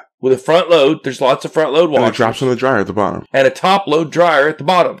 Yeah. With a front load, there's lots of front load And it washers, drops in the dryer at the bottom. and a top load dryer at the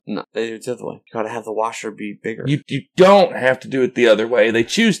bottom. No, they do it the other way. You gotta have the washer be bigger. You don't have to do it the other way. They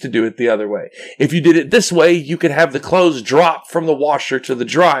choose to do it the other way. If you did it this way, you could have the clothes drop from the washer to the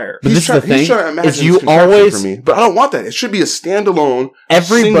dryer. But this is the he's thing, trying to imagine is you this contraption always- for me, but I don't want that. It should be a standalone.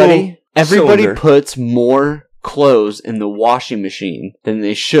 Everybody single cylinder. puts more clothes in the washing machine than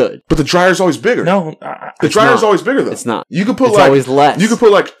they should. But the dryer's always bigger. No, The It's dryer's not. always bigger though. It's not. You could put It's like always less. You could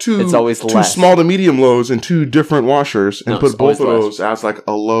put like two. It's always two less. small to medium loads and 2 different washers, and No, put it's both of always those as like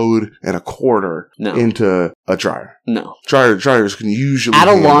a load and a quarter No. into a dryer. No. Dryers can usually Add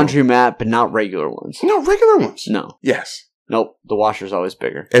a handle- laundromat, but not regular ones. No, regular ones. No. Yes. Nope. The washer's always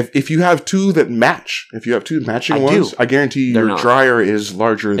bigger. If you have 2 that match, if you have 2 matching I ones, do. I guarantee They're your not. dryer is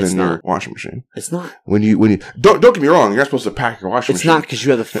larger It's than your not. washing machine. It's not. When you don't get me wrong, you're not supposed to pack your washing It's machine. not because you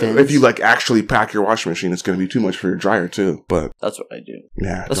have the fins. If you like actually pack your washing machine, it's going to be too much for your dryer too. But That's what I do.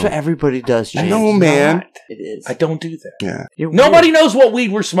 yeah, That's don't- what everybody does, I James. know, man. Not. It is. I don't do that. Yeah, You're Nobody knows what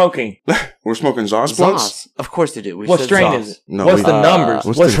weed we're smoking. we're smoking Zoz weird. blunts. Zoss. Of course they do. We What said strain Zoss. is it? No, What's we- the numbers?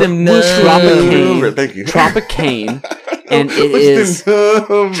 what's What's the- them What's numbers? Tropicane? Thank you. Tropicane And it What's is the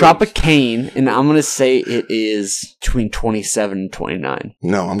numbers? Tropicane, and I'm gonna say it is between 27 and 29.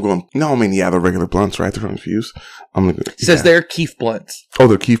 No, I'm going. No, I mean, yeah, the regular blunts, right? They're infused. I'm gonna go. It says yeah. they're Keith blunts. Oh,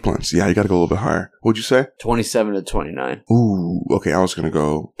 they're Keith blunts. Yeah, you got to go a little bit higher. What'd you say? 27 to 29. Ooh, okay. I was gonna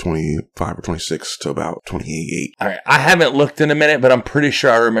go 25 or 26 to about 28. All right. I haven't looked in a minute, but I'm pretty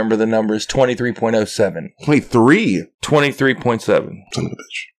sure I remember the numbers 23.07. 23. 23.7. Son of a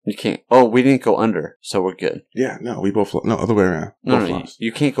bitch. You can't. Oh, we didn't go under, so we're good. Yeah, no, we both. No, other way around. No, Both no, lost.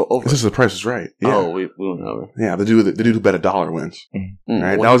 you can't go over. This is the Price is Right. Yeah. Oh, we went over. Yeah, the dude who bet $1 wins. Mm,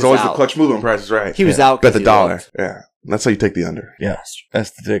 Right? well, That he was always the out. clutch move on Price is Right. He was Yeah. out Bet 'cause the he dollar. lost. Yeah. That's how you take the under. Yeah.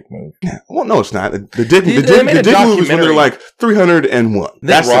 That's the dick move. Yeah. Well, no, it's not. The dick They move made a is when they're documentary. like 301.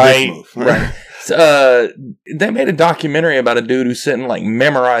 That's the right. dick move. Right. They made a documentary about a dude who's sitting like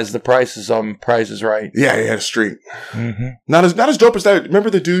memorized the prices on Prices Right. Yeah, he had a streak. Mm-hmm. Not as dope as that. Remember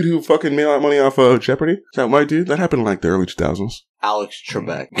the dude who fucking made all that money off Jeopardy? Is that white dude? That happened in like the early 2000s. Alex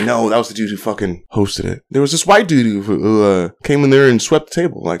Trebek. No, that was the dude who fucking hosted it. There was this white dude who came in there and swept the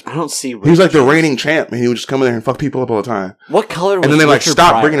table. Like I don't see. he was like the Richard. reigning champ, and he would just come in there and fuck people up all the time. What color was And then they like Richard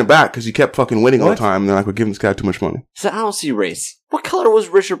stopped Pryor? bringing him back because he kept fucking winning all the What? time. And they're like, we're giving this guy too much money. So I don't see race. What color was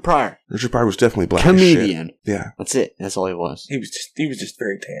Richard Pryor? Richard Pryor was definitely black as shit. Comedian. Yeah, That's it. That's all he was. He was just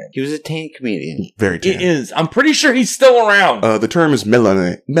very tan. He was a tan comedian. very He tan. is. I'm pretty sure he's still around. The term is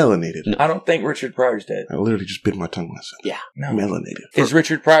melanated. I don't think Richard Pryor's dead. I literally just bit my tongue when I said Yeah. No. melanated. Is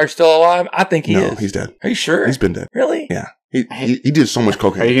Richard Pryor still alive? I think he no, is. he's dead. Are you sure? He's been dead. Really? Yeah. He did so much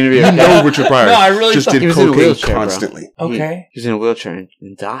cocaine. Are you gonna be You okay? know Richard Pryor No, I really just thought did he was in a cocaine wheelchair, bro. constantly. Okay. He was in a wheelchair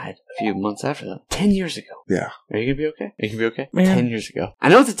and died a few months after that. 10 years ago. Yeah. Are you gonna be okay? Are you gonna be okay? Man. 10 years ago. I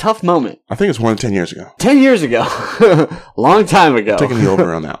know it's a tough moment. I think it's more than 10 years ago. 10 years ago. Long time ago. Taking the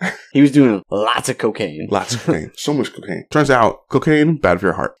over on that. He was doing lots of cocaine. Lots of cocaine. So much cocaine. Turns out, cocaine, bad for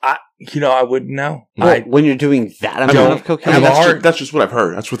your heart. I wouldn't know. Well, when you're doing that amount don't of cocaine. I mean, have a heart. that's just what I've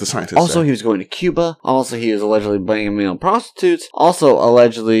heard. That's what the scientists Also, say. he was going to Cuba. Also, he was allegedly banging male prostitutes. Also,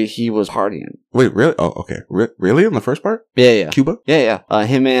 allegedly, he was partying. Wait, really? Oh, okay. Really? In the first part? Yeah. Cuba? Yeah.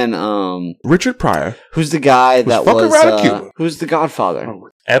 Him and, Richard Pryor. who's the guy that fucking was, around in Cuba. who's the Godfather?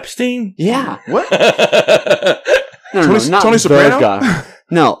 Epstein? Yeah. What? No, Tony- not Tony the Soprano? guy.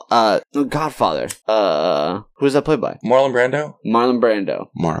 No, the Godfather. Who was that played by? Marlon Brando? Marlon Brando.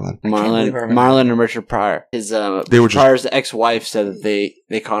 Marlon. believe I remember. Marlon and Richard Pryor. His They were just- Pryor's ex-wife said that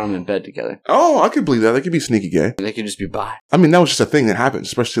they caught him in bed together. Oh, I could believe that. They could be sneaky gay. They could just be bi. I mean, that was just a thing that happened,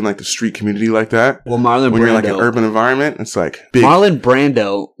 especially in like the street community like that. Well, Marlon When Brando. you're in like an urban environment, it's like big. Marlon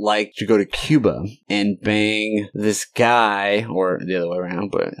Brando liked to go to Cuba and bang this guy, or the other way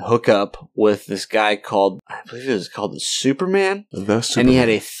around, but hook up with this guy called, I believe it was called the Superman. The And he had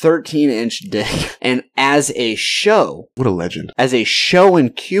a 13-inch dick. And as a show in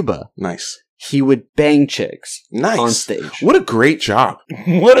Cuba, Nice. he would bang chicks Nice. on stage. What a great job.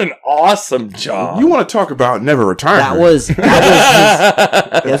 What an awesome job. You want to talk about never retiring. That was his,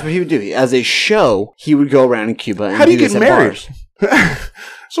 that's what he would do. As a show, he would go around in Cuba and How do you this get at married? bars.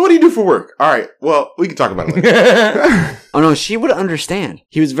 So what do you do for work? All right. Well, we can talk about it later. Oh no, she would understand.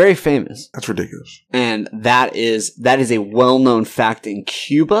 He was very famous. That's ridiculous. And that is a well-known fact in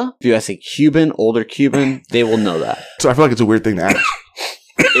Cuba. If you ask a Cuban, older Cuban, they will know that. So I feel like it's a weird thing to ask.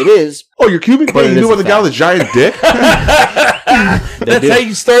 It is. Oh, you're Cuban? But Hey, it you is knew a about the guy fact. with the giant dick? That's do. how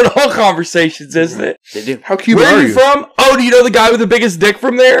you start all conversations, isn't it? They do. How Cuban Where are are you from? Oh, do you know the guy with the biggest dick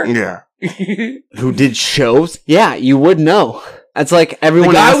from there? Yeah. Who did shows? Yeah, you would know. That's like The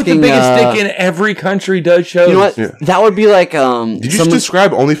everyone guy asking, with the biggest dick in every country does shows. You know what? Yeah. That would be like Did you just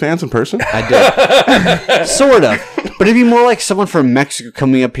describe OnlyFans in person? I did. Sort of. But it'd be more like someone from Mexico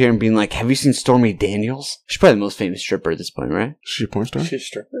coming up here and being like, have you seen Stormy Daniels? She's probably the most famous stripper at this point, right? She's a porn star? She's a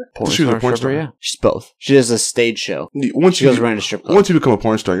stripper. She's a porn star. Yeah. She's both. She does a stage show. Once She goes around to strip clubs. Once you become a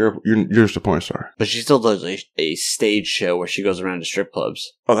porn star, you're just a porn star. But she still does a stage show where she goes around to strip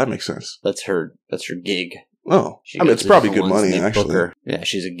clubs. Oh, that makes sense. That's her gig. Oh, She I mean, goes it's to probably different good ones money, and they book actually. her. Yeah,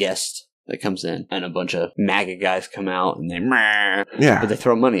 she's a guest that comes in, and a bunch of MAGA guys come out, and they meh, Yeah, but they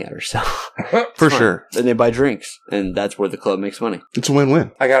throw money at her, so for fun. sure. Then they buy drinks, and that's where the club makes money. It's a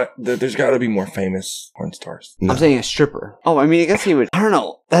win-win. There's got to be more famous porn stars. No. I'm saying a stripper. Oh, I mean, I guess he would. I don't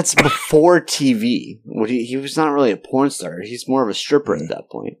know. That's before TV. He was not really a porn star. He's more of a stripper at that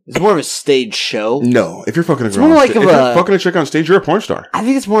point. It's more of a stage show. No, if you're fucking a It's girl, more on like sta- of if a- you're fucking a chick on stage, you're a porn star. I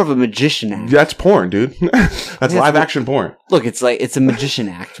think it's more of a magician act. That's porn, dude. That's That's live what- action porn. Look, it's a magician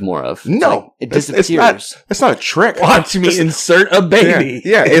act more of. It's No, like, it it's disappears. It's not a trick. Watch me insert a baby.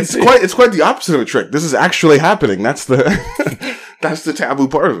 Yeah, it's quite the opposite of a trick. This is actually happening. That's That's the taboo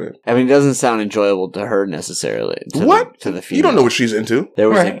part of it. I mean, it doesn't sound enjoyable to her necessarily. To the female. You don't know what she's into. There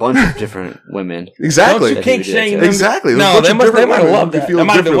was Right. a bunch of different women. Exactly. Don't you kink shame them? Exactly. No, they might have loved that. That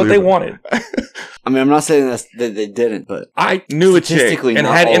might have been what they wanted. I mean, I'm not saying that they didn't, but I knew a chick Statistically, and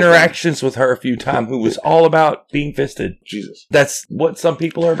not had all of interactions with her a few times who was all about being fisted. Jesus. That's what some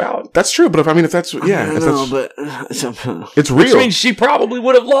people are about. That's true, but if that's, I yeah, don't if know, that's, but it's Which real. means she probably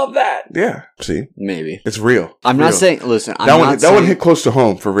would have loved that. Yeah. See? maybe. It's real. I'm not Real. saying. Listen, I'm That not one saying, hit close to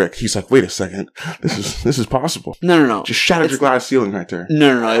home for Rick. He's like, wait a second. This is possible. No. Just shattered your glass ceiling right there.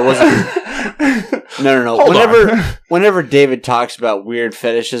 No. It wasn't. No. Hold on. Whenever David talks about weird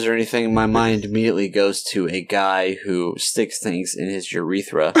fetishes or anything, my mind immediately goes to a guy who sticks things in his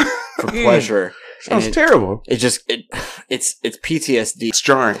urethra for pleasure. Sounds And terrible. it's PTSD, It's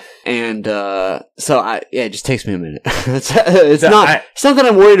jarring. and it just takes me a minute. it's No, not that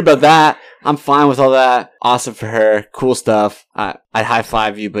I'm worried about that. I'm fine with all that. Awesome for her, cool stuff. I'd high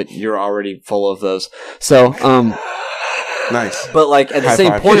five you, but you're already full of those. So, Nice. but like at the High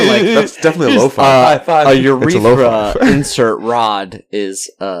same five. point, like That's definitely a low five. High five. a It's a low urethra five. insert rod is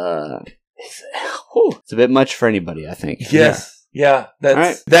it's a bit much for anybody, I think. Yes. Yeah.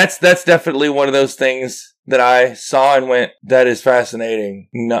 That's definitely one of those things that I saw and went, that is fascinating.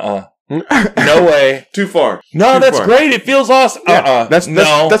 Nuh-uh. No way. Too far. No, Too that's far. great. It feels awesome. Yeah,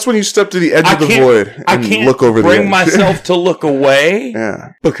 that's when you step to the edge of the void I and can't look over the bring edge. myself to look away Yeah.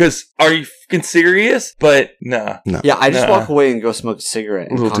 because are you fucking serious? But nah. Yeah, I just Nuh-uh. walk away and go smoke a cigarette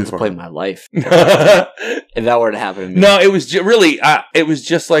A and little too far. contemplate my life. No, If that were to happen to me. it was it was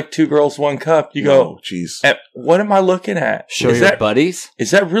just like Two Girls, One Cup. You go, Oh, jeez. what am I looking at? Show is your that buddies?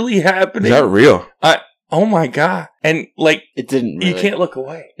 is that really Is happening? that real? Oh my God. And like, It didn't really. you can't look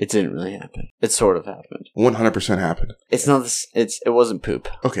away. It didn't really happen. It sort of happened. 100% happened. It's not this. It wasn't poop.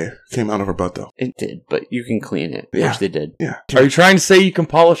 Okay. Came out of her butt, though. It did, but you can clean it, Yeah. which they did. Yeah. Are you trying to say you can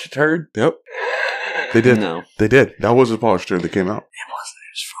polish a turd? Yep. They did. No, They did. That was a polished turd that came out. it wasn't.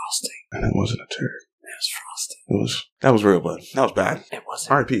 It was frosting. And it wasn't a turd. It was frosting. That was real bad. That was bad. It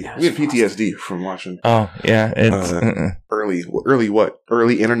wasn't. R.I.P. It was We had frosting. PTSD from watching Oh, yeah. It's, early what?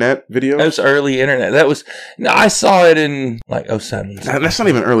 Early internet video? That was early internet. I saw it in like 07. That's not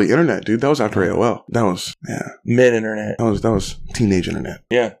even early internet, dude. That was after AOL. That was, yeah. Mid internet. That was teenage internet.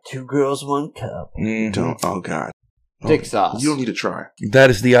 Yeah. 2 girls, 1 cup. Mhm. Don't, oh God. Dick sauce. You don't need to try. That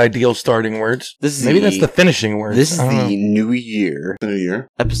is the ideal starting words. This is Maybe the, that's the finishing words. This is I don't know. the New Year The new year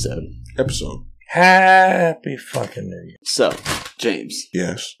episode. episode. Happy fucking New Year. So, James,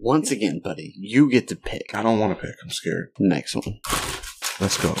 Yes. once again, buddy, you get to pick I don't want to pick. I'm scared. the next one.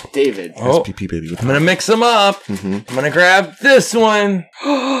 Let's go. David, Oh, SPP baby. I'm going to mix them up. Mm-hmm. I'm going to grab this one.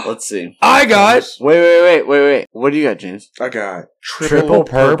 let's see. I got Wait. What do you got, James? I got Triple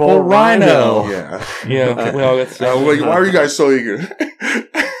Purple Rhino. Yeah. Yeah, we all got Why are you guys so eager?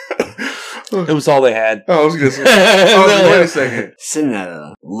 It was all they had. I was gonna say. Wait a second. Sitting at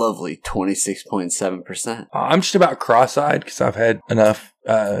a lovely 26.7%. I'm just about cross-eyed because I've had enough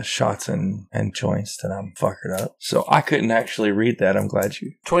shots and joints that I'm fuckered up. So I couldn't actually read that. I'm glad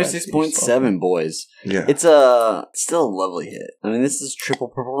you. 26.7, boys. Yeah. It's still a lovely hit. I mean, this is Triple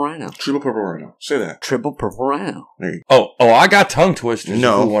Purple Rhino. Triple Purple Rhino. Say that. Triple Purple Rhino. There you Oh, I got tongue twisters.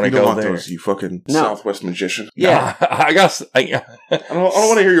 No, if we want you to don't go want there. those, you fucking No. Southwest magician. Yeah. I got. I don't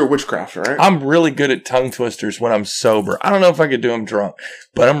want to hear your witchcraft, all right? I'm really good at tongue twisters when I'm sober. I don't know if I could do them drunk,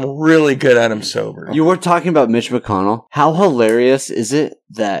 but I'm really good at them sober. You were talking about Mitch McConnell. How hilarious is it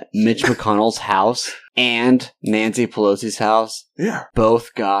that Mitch McConnell's house and Nancy Pelosi's house Yeah.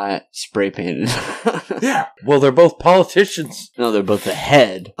 both got spray painted? Yeah. Well, they're both politicians. No, they're both the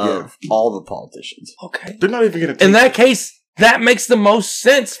head of all the politicians. Okay. They're not even going to In that case, that makes the most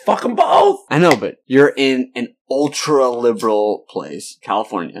sense. Fuck them both. I know, but you're in an ultra liberal place,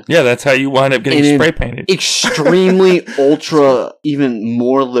 California. Yeah, that's how you wind up getting And in spray painted. Extremely ultra, even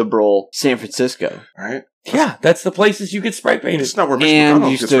more liberal San Francisco. Right? Yeah, that's the places you get spray painted. It's not where Mitch And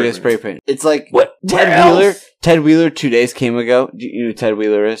McConnell you gets still get spray spray painted. It's like What? Ted Where Wheeler. else? Ted Wheeler 2 days came ago. Do you know who Ted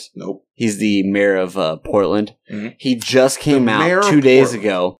Wheeler is? Nope. He's the mayor of Portland. Mhm. He just came The mayor out of 2 days Portland.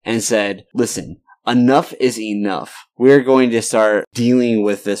 ago and said, listen, enough is enough. We're going to start dealing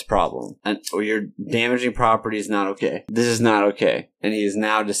with this problem. And your damaging property is not okay. This is not okay. And he has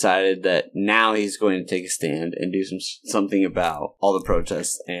now decided that now he's going to take a stand and do something about all the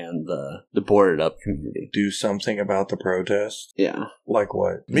protests and the boarded up community. Do something about the protest. Yeah. Like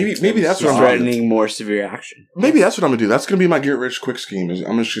what? Maybe that's He's what I'm doing. threatening more severe action. Maybe that's what I'm going to do. That's going to be my get rich quick scheme. Is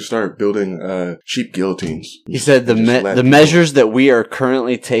I'm just going to start building cheap guillotines. He said Just let the people- measures that we are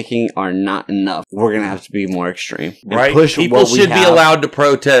currently taking are not enough. We're going to have to be more extreme. And Right? push People what we should be have. allowed to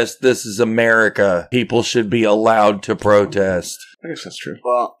protest. This is America. People should be allowed to protest. I guess that's true.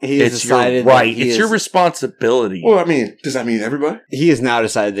 Well, he has It's your decided right. that It's your responsibility. Well, I mean, does that mean everybody? he has now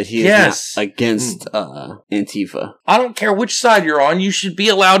decided that he is Yes. not against Antifa. I don't care which side you're on. You should be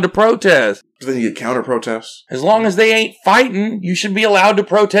allowed to protest. But then you get counter protests. As long as they ain't fighting, you should be allowed to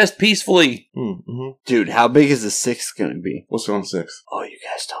protest peacefully. Mm-hmm. Dude, how big is the 6th going to be? What's on the 6th? Oh, you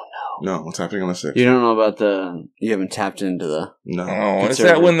guys don't know. No, what's happening on the 6th? You don't know about you haven't tapped into the... No. Oh, is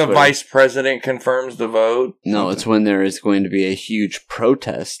that when the Twitter. vice president confirms the vote? No, it's when there is going to be a huge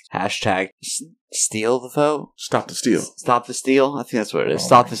protest. Hashtag steal the vote? Stop the steal. Stop the steal? I think that's what it is. Oh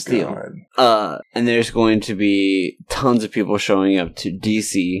Stop my the steal. God. And there's going to be tons of people showing up to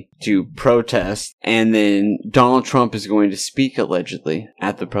DC to protest, and then Donald Trump is going to speak allegedly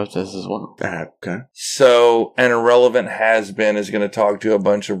at the protest as well. Okay. So, an irrelevant has-been is going to talk to a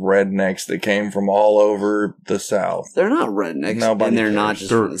bunch of rednecks that came from all over the South. They're not rednecks, Nobody and they're cares. not just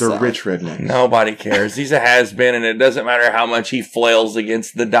They're, from the they're South. rich rednecks. Nobody cares. He's a has-been, and it doesn't matter how much he flails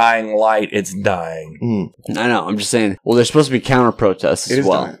against the dying light, it's dying. I know, I'm just saying. Well, there's supposed to be counter-protests It as is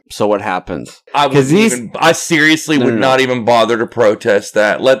well. dying. So what happens? I seriously would No. not even bother to protest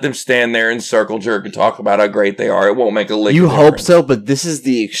that. Let them stand there and circle jerk and talk about how great they are. It won't make a lick You of hope difference. so, but this is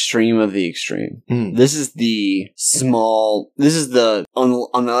the extreme of the extreme. Mm. This is the small. This is the on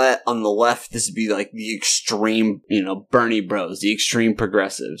the left. This would be like the extreme, Bernie Bros, the extreme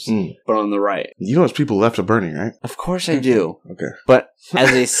progressives. Mm. But on the right, You know, there's people left of Bernie, right? of course I do. Okay. But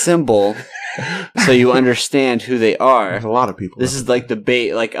as a symbol, so you understand who they are. There's a lot of people. This is like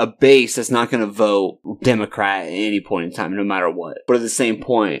a base that's not going to vote Democrat at any point in time, no matter what. But at the same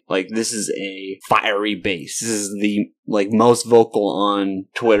point, like, this is a fiery base. This is the most vocal on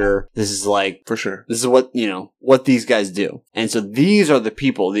Twitter. This is for sure. this is what these guys do. And so these are the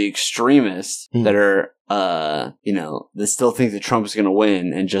people, the extremists that are that still think that Trump is going to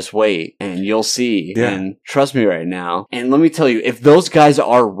win, and just wait and you'll see. Yeah. And trust me right now. And let me tell you, if those guys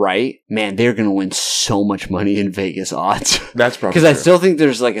are right, man, they're going to win so much money in Vegas odds. That's probably Because I true. still think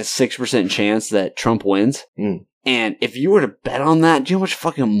there's like a 6% chance that Trump wins. Mm. And if you were to bet on that, do you know how much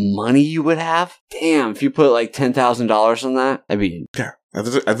fucking money you would have? Damn, if you put like $10,000 on that, that'd be... Yeah. At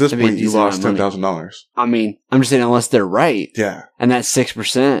this That'd be a point, you decent lost amount of $10,000. I mean, I'm just saying, unless they're right. Yeah. And that's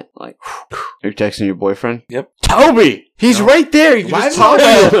 6%. Like, you're texting your boyfriend? Yep. Toby! He's right there! You can Why just is talk it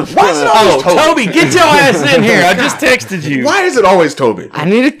always- to him. why is it always Oh, Toby, get your ass in here. I just texted you. Why is it always Toby? I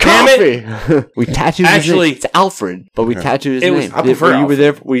need a Damn coffee! We tattooed his Actually- name. It's Alfred, but we tattooed his It was- name. I prefer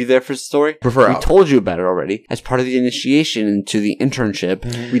Were you there for the story? Prefer We Alfred. told you about it already. As part of the initiation into the internship,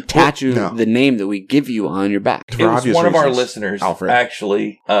 we tattoo no. the name that we give you on your back. It was obvious one of our reasons. listeners, Alfred.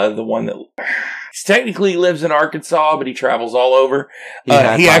 actually, the one that technically lives in Arkansas, but he travels all over. He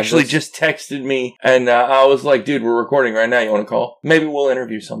had He five actually lists. just texted me, and I was like, dude, we're recording right now. You want to call? Maybe we'll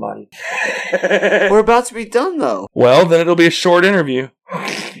interview somebody. We're about to be done, though. Well, then it'll be a short interview.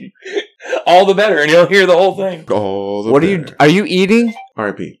 All the better, and you'll hear the whole thing. Oh, What are you eating?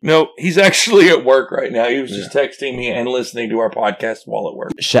 R.I.P. No, he's actually at work right now. He was just texting me and listening to our podcast while at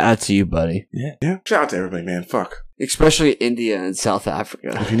work. Shout out to you, buddy. Yeah. Shout out to everybody, man. Fuck. Especially India and South Africa.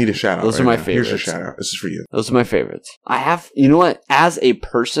 If you need a shout out, Those right are my now, here's your favorites. shout out. This is for you. Those are my favorites. You know what? As a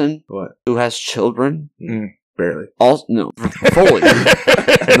person What? who has children, Barely. fully.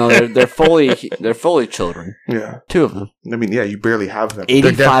 No, they're fully children. Yeah. 2 of them. I mean, yeah, you barely have them.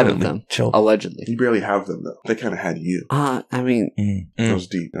 85 of definitely them, children. allegedly. You barely have them, though. They kind of had you. I mean, That was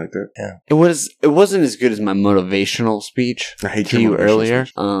deep like that. it wasn't as good as my motivational speech I hate to your you motivational earlier.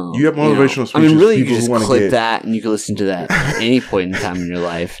 speech. You have motivational I mean, speeches really, you people can who just wanna clip get- that and you can listen to that at any point in time in your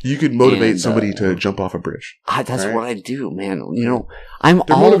life. You could motivate And, somebody to jump off a bridge. That's Right. what I do, man. I'm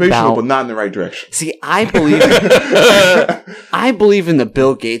They're all motivational, about. but not in the right direction. See, I believe in the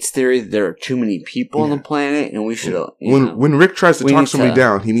Bill Gates theory that there are too many people on the planet, and we should. When Rick tries to we talk need somebody to-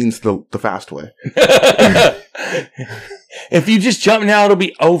 down, he means the fast way. If you just jump now, it'll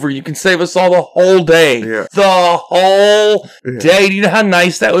be over. You can save us all the whole day. Yeah. The whole Yeah. day. Do you know how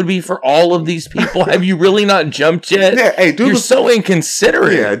nice that would be for all of these people? Have you really not jumped yet? Yeah, hey, You're so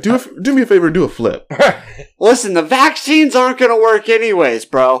inconsiderate. Yeah, do me a favor, do a flip. Listen, the vaccines aren't going to work anyways,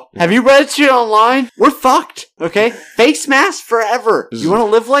 bro. Have you read shit online? We're fucked. Okay, face masks forever. You want to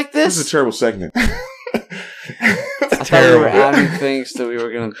live like This is this? a terrible segment. I thought we were adding things that we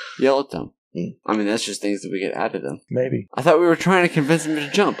were going to yell at them. I mean, that's just things that we get added them. Maybe. I thought we were trying to convince them to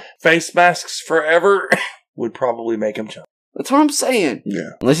jump. Face masks forever would probably make him jump. That's what I'm saying.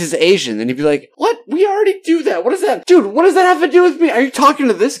 Yeah. Unless he's Asian, then he'd be like, what? We already do that. What is that? Dude, what does that have to do with me? Are you talking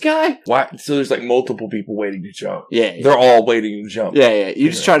to this guy? Why? So there's like multiple people waiting to jump. Yeah. They're all waiting to jump. Yeah. You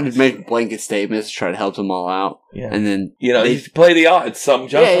just try to make blanket statements, try to help them all out. Yeah. And then, You know, you play the odds. Some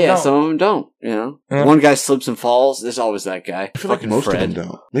jump, some don't. some of them don't, you know? Yeah. One guy slips and falls, there's always that guy. I feel like Fucking most Fred. of them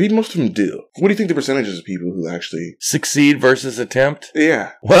don't. Maybe most of them do. What do you think the percentages of people who actually... Succeed versus attempt.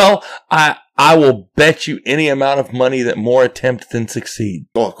 Yeah. Well, I will bet you any amount of money that more attempt than succeed.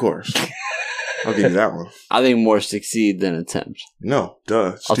 Oh, of course. I'll give you that one. I think more succeed than attempt. No,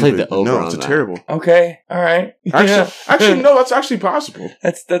 duh. I'll Stupid. take the over No, on it's that. terrible. Okay, all right. Actually, no, that's actually possible.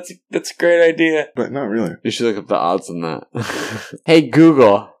 That's a great idea. But not really. You should look up the odds on that. Hey,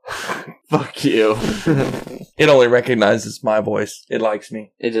 Google. Fuck you. It only recognizes my voice. It likes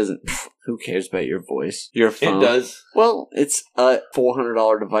me. It doesn't. Who cares about your voice? Your phone. It does. Well, it's a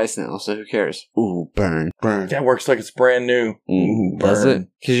 $400 device now, so who cares? Ooh, burn. Burn. That works like it's brand new. Ooh, Does burn. it?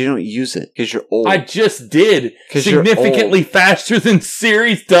 Because you don't use it. Because you're old. I just did. 'Cause you're Significantly faster than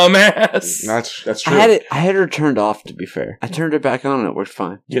Siri's, dumbass. That's true. I had her turned off, to be fair. I turned it back on and it worked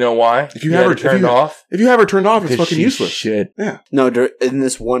fine. You know why? If you have her turned off, If you have her turned off, it's 'cause fucking she's useless. Shit. Yeah. No, in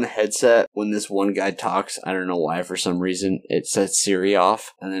this one headset, when this one guy talks, I don't know why, for some reason, it sets Siri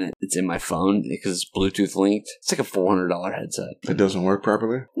off, and then it's in my phone because it's Bluetooth linked. It's like a $400 headset. It doesn't work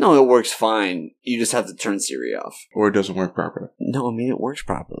properly? No, it works fine. You just have to turn Siri off. Or it doesn't work properly? No, I mean, it works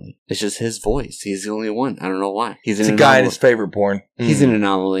properly. It's just his voice. He's the only one. I don't know why. He's It's an a guy in anomaly. his favorite porn. He's an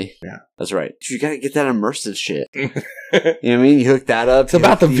anomaly. Yeah. That's right. You gotta get that immersive shit. You know what I mean? You hook that up. It's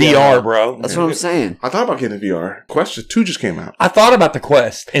about the VR, bro. That's what I'm saying. I thought about getting a VR. Quest 2 just came out. I thought about the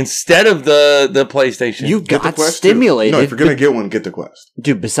Quest instead of the PlayStation. You Get the got Quest 2. stimulated. No, if you're going to get one, get the Quest.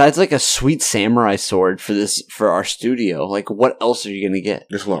 Dude, besides like a sweet samurai sword for our studio, like what else are you gonna get?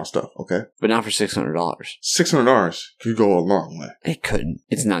 There's a lot of stuff, okay? But not for $600. $600 could go a long way. It couldn't.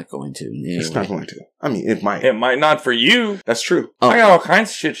 It's not going to. It's not going to. I mean, it might. It might not for you. That's true. Oh. I got all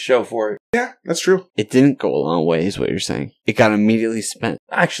kinds of shit to show for it. Yeah, that's true. It didn't go a long way, is what you're saying. It got immediately spent.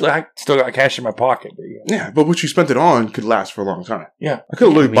 Actually, I still got cash in my pocket. But yeah. Yeah, but what you spent it on could last for a long time. Yeah. I could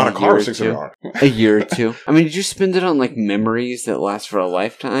have literally I mean, bought a car a with year $600. A year or two. I mean, did you spend it on like memories that last for a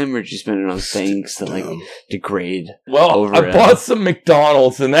lifetime, or did you spend it on things that like degrade? Well, Over I it. bought some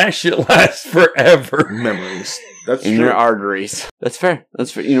McDonald's and that shit lasts forever. Memories. That's In true. your arteries. That's fair. That's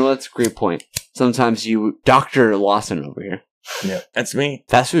fair. You know what? That's a great point. Sometimes Dr. Lawson over here. Yeah, that's me.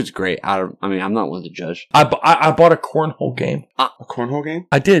 Fast food's great. I'm not one to judge. I bought a cornhole game. A cornhole game?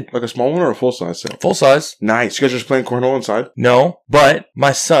 I did. Like a small one or a full-size set? Full size. Nice. You guys just playing cornhole inside? No, but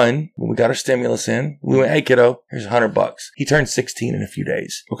my son, when we got our stimulus in, we went, hey kiddo, here's $100. He turned 16 in a few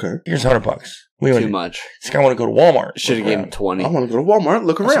days. Okay. Here's $100. We Too went, much. this guy want to go to Walmart. Should have Look given him around. 20. I want to go to Walmart.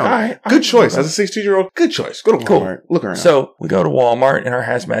 Look I said, around. all right, Good choice. I'll As a 16-year-old, good choice. Go to Cool. Walmart. Look around. So we go to Walmart in our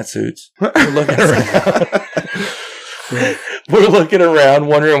hazmat suits. We're looking around. We're looking around,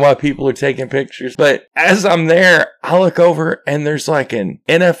 wondering why people are taking pictures. But as I'm there, I look over and there's like an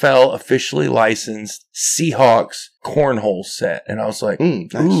NFL officially licensed Seahawks cornhole set. And I was like,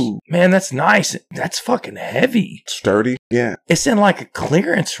 nice. ooh, man, that's nice. That's fucking heavy. Sturdy. Yeah. It's in like a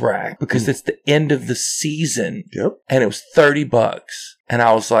clearance rack because it's the end of the season. Yep. And it was $30. And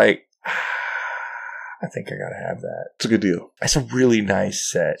I was like, I think I gotta have that. It's a good deal. It's a really nice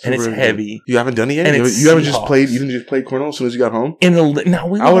set, and it's really heavy. You haven't done it yet? And You it's haven't just Seahawks. played, you didn't just play cornhole as soon as you got home? In the now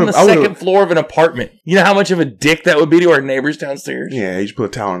we live I on would've- the I would've- second floor of an apartment. You know how much of a dick that would be to our neighbors downstairs? Yeah, you just put a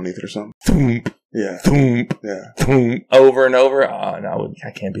towel underneath it or something. Thump, Yeah. thump, Yeah. thump, over and over. Oh no,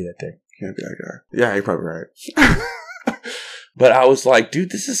 I can't be that dick. Can't be that guy. Yeah, you're probably right. But I was like, dude,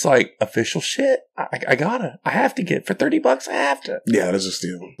 this is like official shit. I have to get for $30. I have to. Yeah, that's a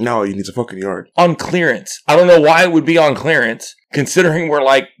steal. No, you need a fucking yard. On clearance. I don't know why it would be on clearance, considering we're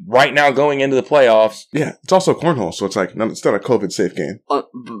like right now going into the playoffs. Yeah, it's also cornhole, so it's like, it's not a COVID safe game. But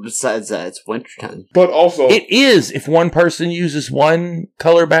besides that, it's wintertime. But also, It is if one person uses one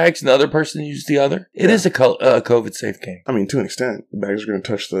color bags and the other person uses the other. It Yeah. is a COVID safe game. I mean, to an extent, the bags are going to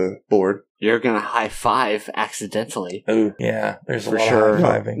touch the board. You're gonna high five accidentally. Oh yeah, there's For a lot sure. of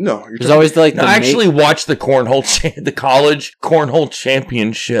high-fiving. No, you're There's talking- always like No, the I actually watched the the college cornhole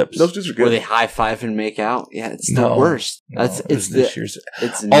championships. those dudes are where good. they high five and make out. Yeah, it's No. the worst. No, That's it it's was the this year's.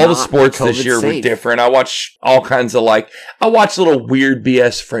 it's All not the sports this COVID year were safe. different. I watched all kinds of I watched little weird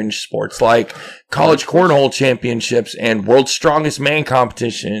BS fringe sports like college cornhole championships and world's strongest man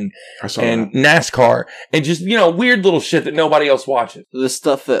competition I saw and that. NASCAR and just, weird little shit that nobody else watches. The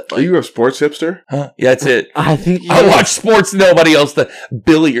stuff that, Are like, you a sports hipster? Huh? Yeah, that's it. I think I watch sports nobody else, the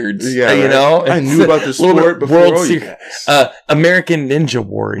billiards, Yeah, right. I knew about this Little sport before World all you Series. guys. American Ninja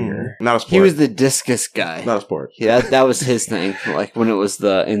Warrior. Not a sport. he was the discus guy. not a sport. Yeah, that was his thing. Like when it was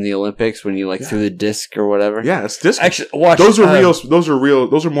in the Olympics when you like threw the disc or whatever. Yeah, it's this. Actually, watch Those are real. Those are real.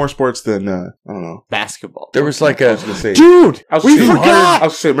 Those are more sports than I don't know. Basketball. There was like I was gonna say, Dude, I was we saying- forgot. I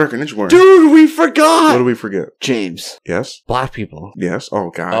was gonna say American Ninja Warrior. Dude, we What forgot. did we forget? James, Yes. black people. Yes. Oh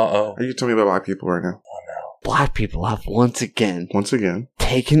God. Uh-oh. Are you telling me about black people right now? Black people have once again Once again,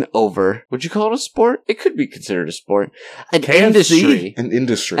 taken over. Would you call it a sport? It could be considered a sport. An KFC? industry. an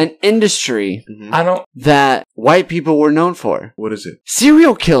industry. An industry Mhm. I don't. that white people were known for. What is it?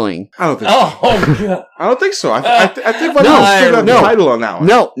 Serial killing. I don't think. So. Oh, God. I don't think so. I think white people No, still got the no. title on that one.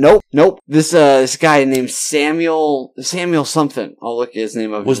 Nope. This guy named Samuel something. I'll look at his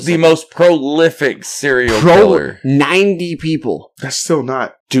name up. in Was a the second. most prolific serial killer. 90 people. That's still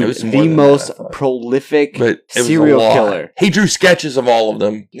not. It Dude, was more the than most that, I thought. prolific But it was serial a lot. killer. He drew sketches of all of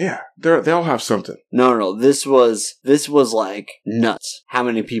them. Yeah, they all have something. No. This was like nuts. How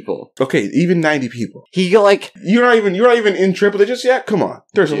many people? Okay, even 90 people. He got like You're not even in triple digits yet. Come on,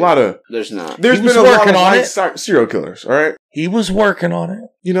 there's a lot of. there's not. There's He was been a lot working of on white it. serial killers. All right, He was working on it.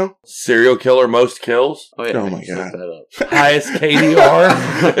 you know. Serial killer, most kills. Oh, yeah, Oh I my just looked God. that up. Highest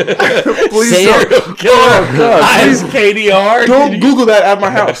KDR. Please Sam- don't. Serial killer. Oh, God, Highest KDR. Don't Google that at my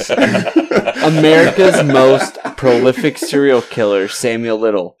house. America's most prolific serial killer, Samuel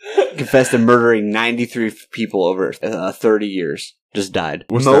Little, confessed to murdering 93 people over 30 years. Just died.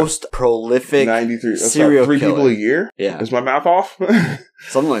 What's most prolific 93. That's serial like 3 killer. people a year. Yeah, Is my math off?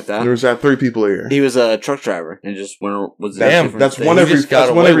 something like that. There was that 3 people a year. He was a truck driver and just was Damn, different That's states. one He every. just got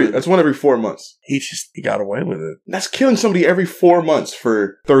That's one away every. with it. That's one every 4 months. He got away with it. That's killing somebody every 4 months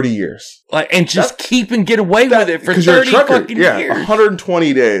for 30 years. And just keep and get away with it for Because you're a 30 trucker. fucking Yeah, years.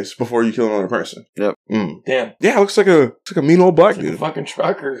 120 days before you kill another person. Yep. Mm. Damn. Yeah, looks like a mean old black Like a dude. fucking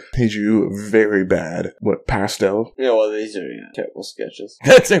trucker. Paid you very bad. What, pastel? Yeah, well, these are terrible sketches.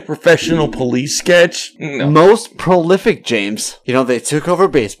 That's a professional police sketch? No. Most prolific, James. You know, they took over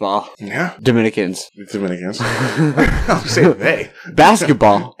baseball. Yeah. Dominicans. The Dominicans. I'll say they.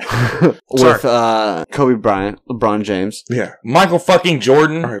 Basketball. With Kobe Bryant, LeBron James, Yeah. Michael fucking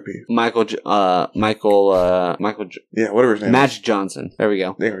Jordan. R.I.P. Michael Yeah, whatever his name is. Magic Johnson. There we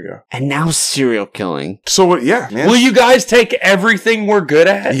go. There we go. And now serial killing. So, what, yeah, man. Will you guys take everything we're good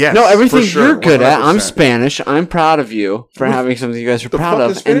at? Yes, No, everything for sure, you're good at. I'm 100%. Spanish. I'm proud of you for having something you guys are the proud fuck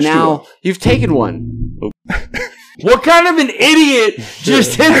of. is And Spanish now do? you've taken one. What kind of an idiot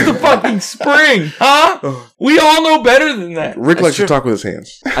just hits the fucking spring? Huh? We all know better than that. Rick That's likes true. to talk with his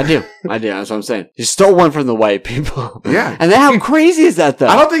hands. I do. That's what I'm saying. You stole one from the white people. Yeah. And then how crazy is that, though?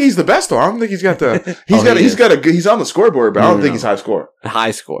 I don't think he's the best, though. I don't think he's got the. He's on the scoreboard, but I don't No, think no. he's high score.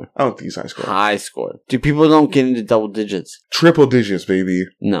 High score. I don't think he's high score. High score. Dude, people don't get into double digits. Triple digits, baby.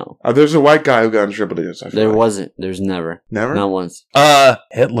 No. There's a white guy who got in triple digits. I feel There like. wasn't. There's never. Never? Not once.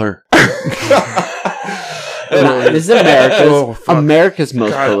 Hitler. This is America's, Oh, fuck. America's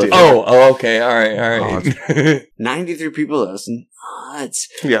most God prolific. damn. Oh, okay. All right. 93 people, that's nuts.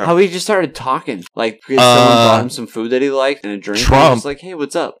 Yeah. How he just started talking. Like, because someone brought him some food that he liked and a drink. And he Trump. was like, hey,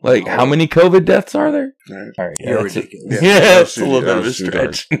 what's up? Like, how many COVID deaths are there? Right. All right. You're that's it. ridiculous. Yeah, that it's was a little too- bit that of a was too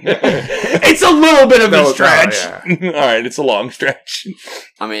stretch. It's a little bit of No, a no, stretch. yeah. All right, it's a long stretch.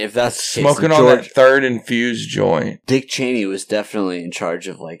 I mean, if that's the case, Smoking then on George, that third infused joint. Dick Cheney was definitely in charge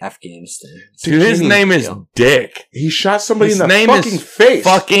of, like, Afghanistan. Dude, his Cheney- name is Yeah. Dick. He shot somebody His in the name fucking is face.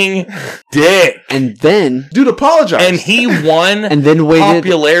 Fucking Dick. And then, Dude, apologize. And he won waited.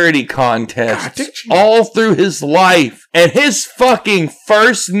 popularity God, contests Dick Cheney. all through his life. And his fucking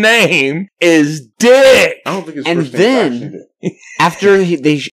first name is Dick. I don't think his And first then- name's actually Dick.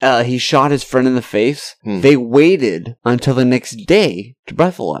 After he shot his friend in the face, Hmm. they waited until the next day to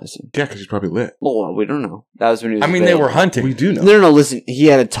breathalyze him. Yeah, because he's probably lit. Well, we don't know. That was when he was I mean, they were available. hunting. We do know. No, listen. He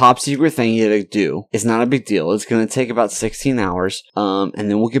had a top secret thing he had to do. It's not a big deal. It's going to take about 16 hours. And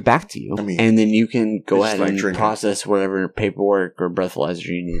then we'll get back to you. I mean, and then you can go it's ahead like and drinking. process whatever paperwork or breathalyzer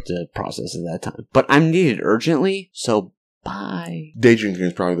you need to process at that time. But I'm needed urgently, so bye. Day drinking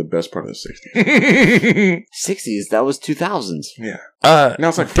is probably the best part of the 60s. 60s, that was 2000s. Yeah. Now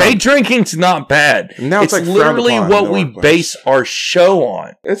it's like day drinking's not bad. Now it's like frowned literally upon in what the we workplace. base our show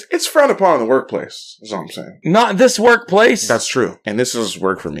on. It's frowned upon in the workplace, is all I'm saying. Not this workplace. That's true. And this is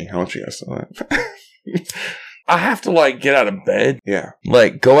work for me. How much you guys know that? I have to like get out of bed, Yeah.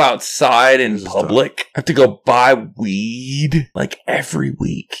 like go outside in This is public. I have to go buy weed like every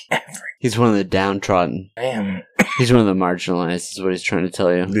week. He's one of the downtrodden. Damn. He's one of the marginalized, is what he's trying to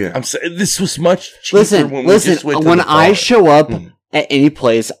tell you. Yeah. I'm saying this was much cheaper when we just went to When the I bar. show up Mm. at any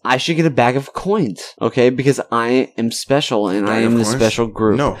place, I should get a bag of coins, okay? Because I am special and I Bag am of the coins? special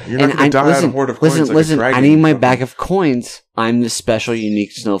group. No, you're not And going to die out of a hoard of coins. like a listen, dragon I need my fucking- bag of coins. I'm the special,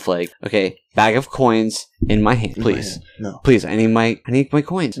 unique snowflake. Okay, bag of coins in my hand, please. No. Please, I need my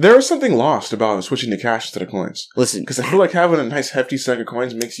coins. There is something lost about switching to cash instead of coins. Listen, Because I feel like having a nice hefty stack of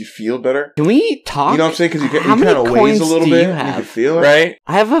coins makes you feel better. can we talk? You know what I'm saying? Because you How kind many of weighs coins a little do bit. you You can have? feel it. Right?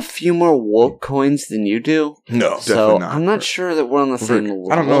 I have a few more woke coins than you do. No, So definitely not. I'm not sure that we're on the same Rick,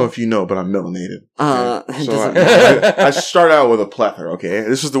 level. I don't know if you know, but I'm melanated. It So doesn't I start out with a plethora, okay?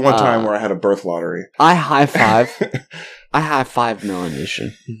 This is the one time where I had a birth lottery. I high five. I high five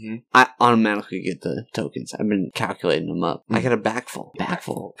melanation. Mm-hmm. I automatically get the tokens. I've been calculating them up. I got a bag full.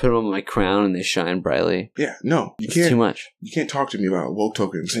 Put them on my crown and they shine brightly. Yeah, no. It's too much. You can't talk to me about woke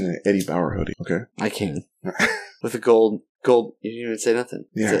tokens in an Eddie Bauer hoodie, okay? I can. With a gold, you didn't even say nothing.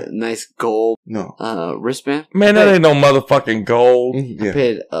 Yeah. It's a nice gold, No. wristband. Man, that ain't no motherfucking gold. I Yeah.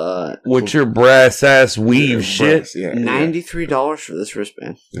 paid, With your brass ass weave Yeah, shit. breasts, yeah, $93 for this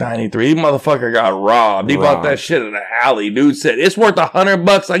wristband. 93. Motherfucker got robbed. He bought Robbed. that shit in the alley. Dude said, it's worth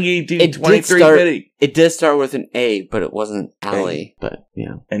 $100. I give you It did 23.50. It did start with an A, but it wasn't Alley. But,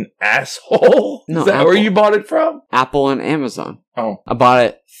 yeah. An asshole? No, Is that Apple. where you bought it from? Apple and Amazon. Oh. I bought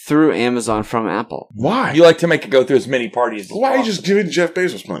it through Amazon from Apple. Why? You like to make it go through as many parties as Why are you possible. just giving Jeff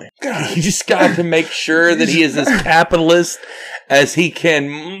Bezos money? God. You just got to make sure that he is as capitalist as he can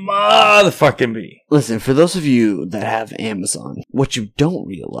motherfucking be. Listen, for those of you that have Amazon, what you don't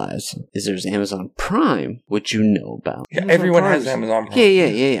realize is there's Amazon Prime, which you know about. Yeah, Amazon everyone Prime's- has Amazon Prime.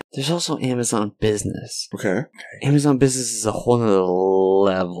 Yeah. There's also Amazon Business. Okay. Amazon Business is a whole nother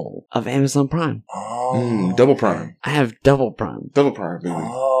level of Amazon Prime. Oh. Double Prime. I have double Prime. Double Prime, baby.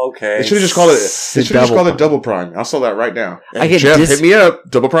 Oh, okay. They should have just called it. They It's should have just Double called it Prime. Double Prime. I'll sell that right now. I get Jeff, dis- hit me up.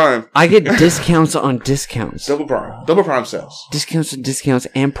 Double Prime. I get discounts on discounts. Double Prime. Double Prime sales. Discounts on discounts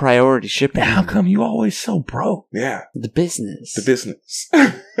and priority shipping. Man, how come you always so broke? Yeah. The business. The business.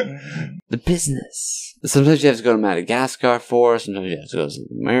 The business. Sometimes you have to go to Madagascar for, sometimes you have to go to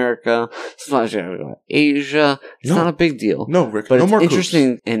America, sometimes you have to go to Asia. It's No. not a big deal. No, Rick. But no it's more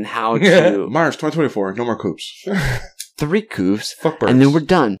interesting in how Yeah. to Myers 2024. No more coops. 3 coups, Fuck birds. and then we're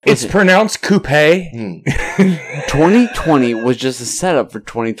done. It's Listen, pronounced coupe. Hmm. 2020 was just a setup for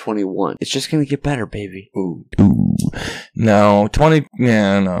 2021. It's just gonna get better, baby. Ooh. Ooh. No, 20.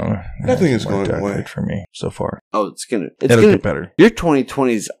 Yeah, no. Nothing is Worked going out away. good for me so far. Oh, it's gonna It'll get better. Your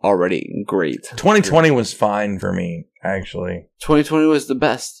 2020 is already great. 2020 was fine for me, actually. 2020 was the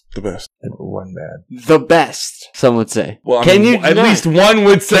best. The best. It wasn't bad. The best, some would say. Well, I Can mean, you at deny? least one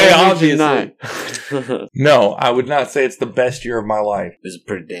would say, Can you obviously. deny? No, I would not say it's the best year of my life. It was a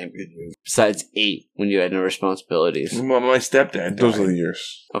pretty damn good year. Besides 8, when you had no responsibilities. Well, my stepdad Those died. are the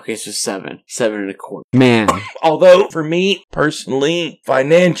years. Okay, so 7. 7 and a quarter. Man, Although, for me, personally,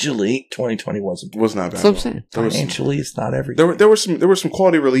 financially, 2020 wasn't. Was not bad. that's what I'm at all. saying. There was, Financially, it's not everything. there was some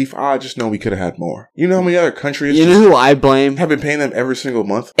quality relief. I just know we could have had more. You know how many other countries You know who I blame? have been paying them every single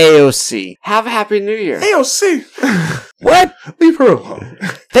month? AOC. Have a happy new year. AOC. What? Leave her alone.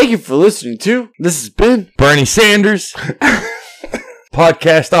 Thank you for listening to. This has been. Bernie Sanders.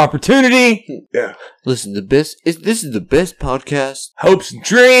 Podcast opportunity. Yeah. Listen, this is the best podcast. Hopes and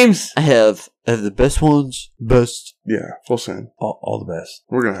dreams. I have the best ones. Best. Yeah. Full send. All the best.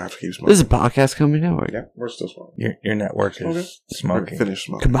 We're gonna have to keep This smoking. is a podcast coming network. Yeah. We're still smoking. Your network is Okay. We're smoking. gonna finish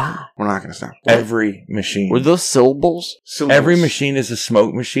smoking. Come on. We're not gonna stop. Every machine. Were those syllables? Syllables. Every machine is a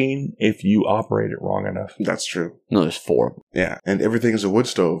smoke machine if you operate it wrong enough. That's true. No, there's 4 of them. Yeah. And everything is a wood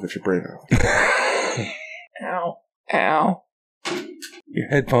stove if you're brave enough. Ow. Ow. Your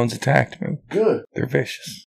headphones attacked me. Good. They're vicious.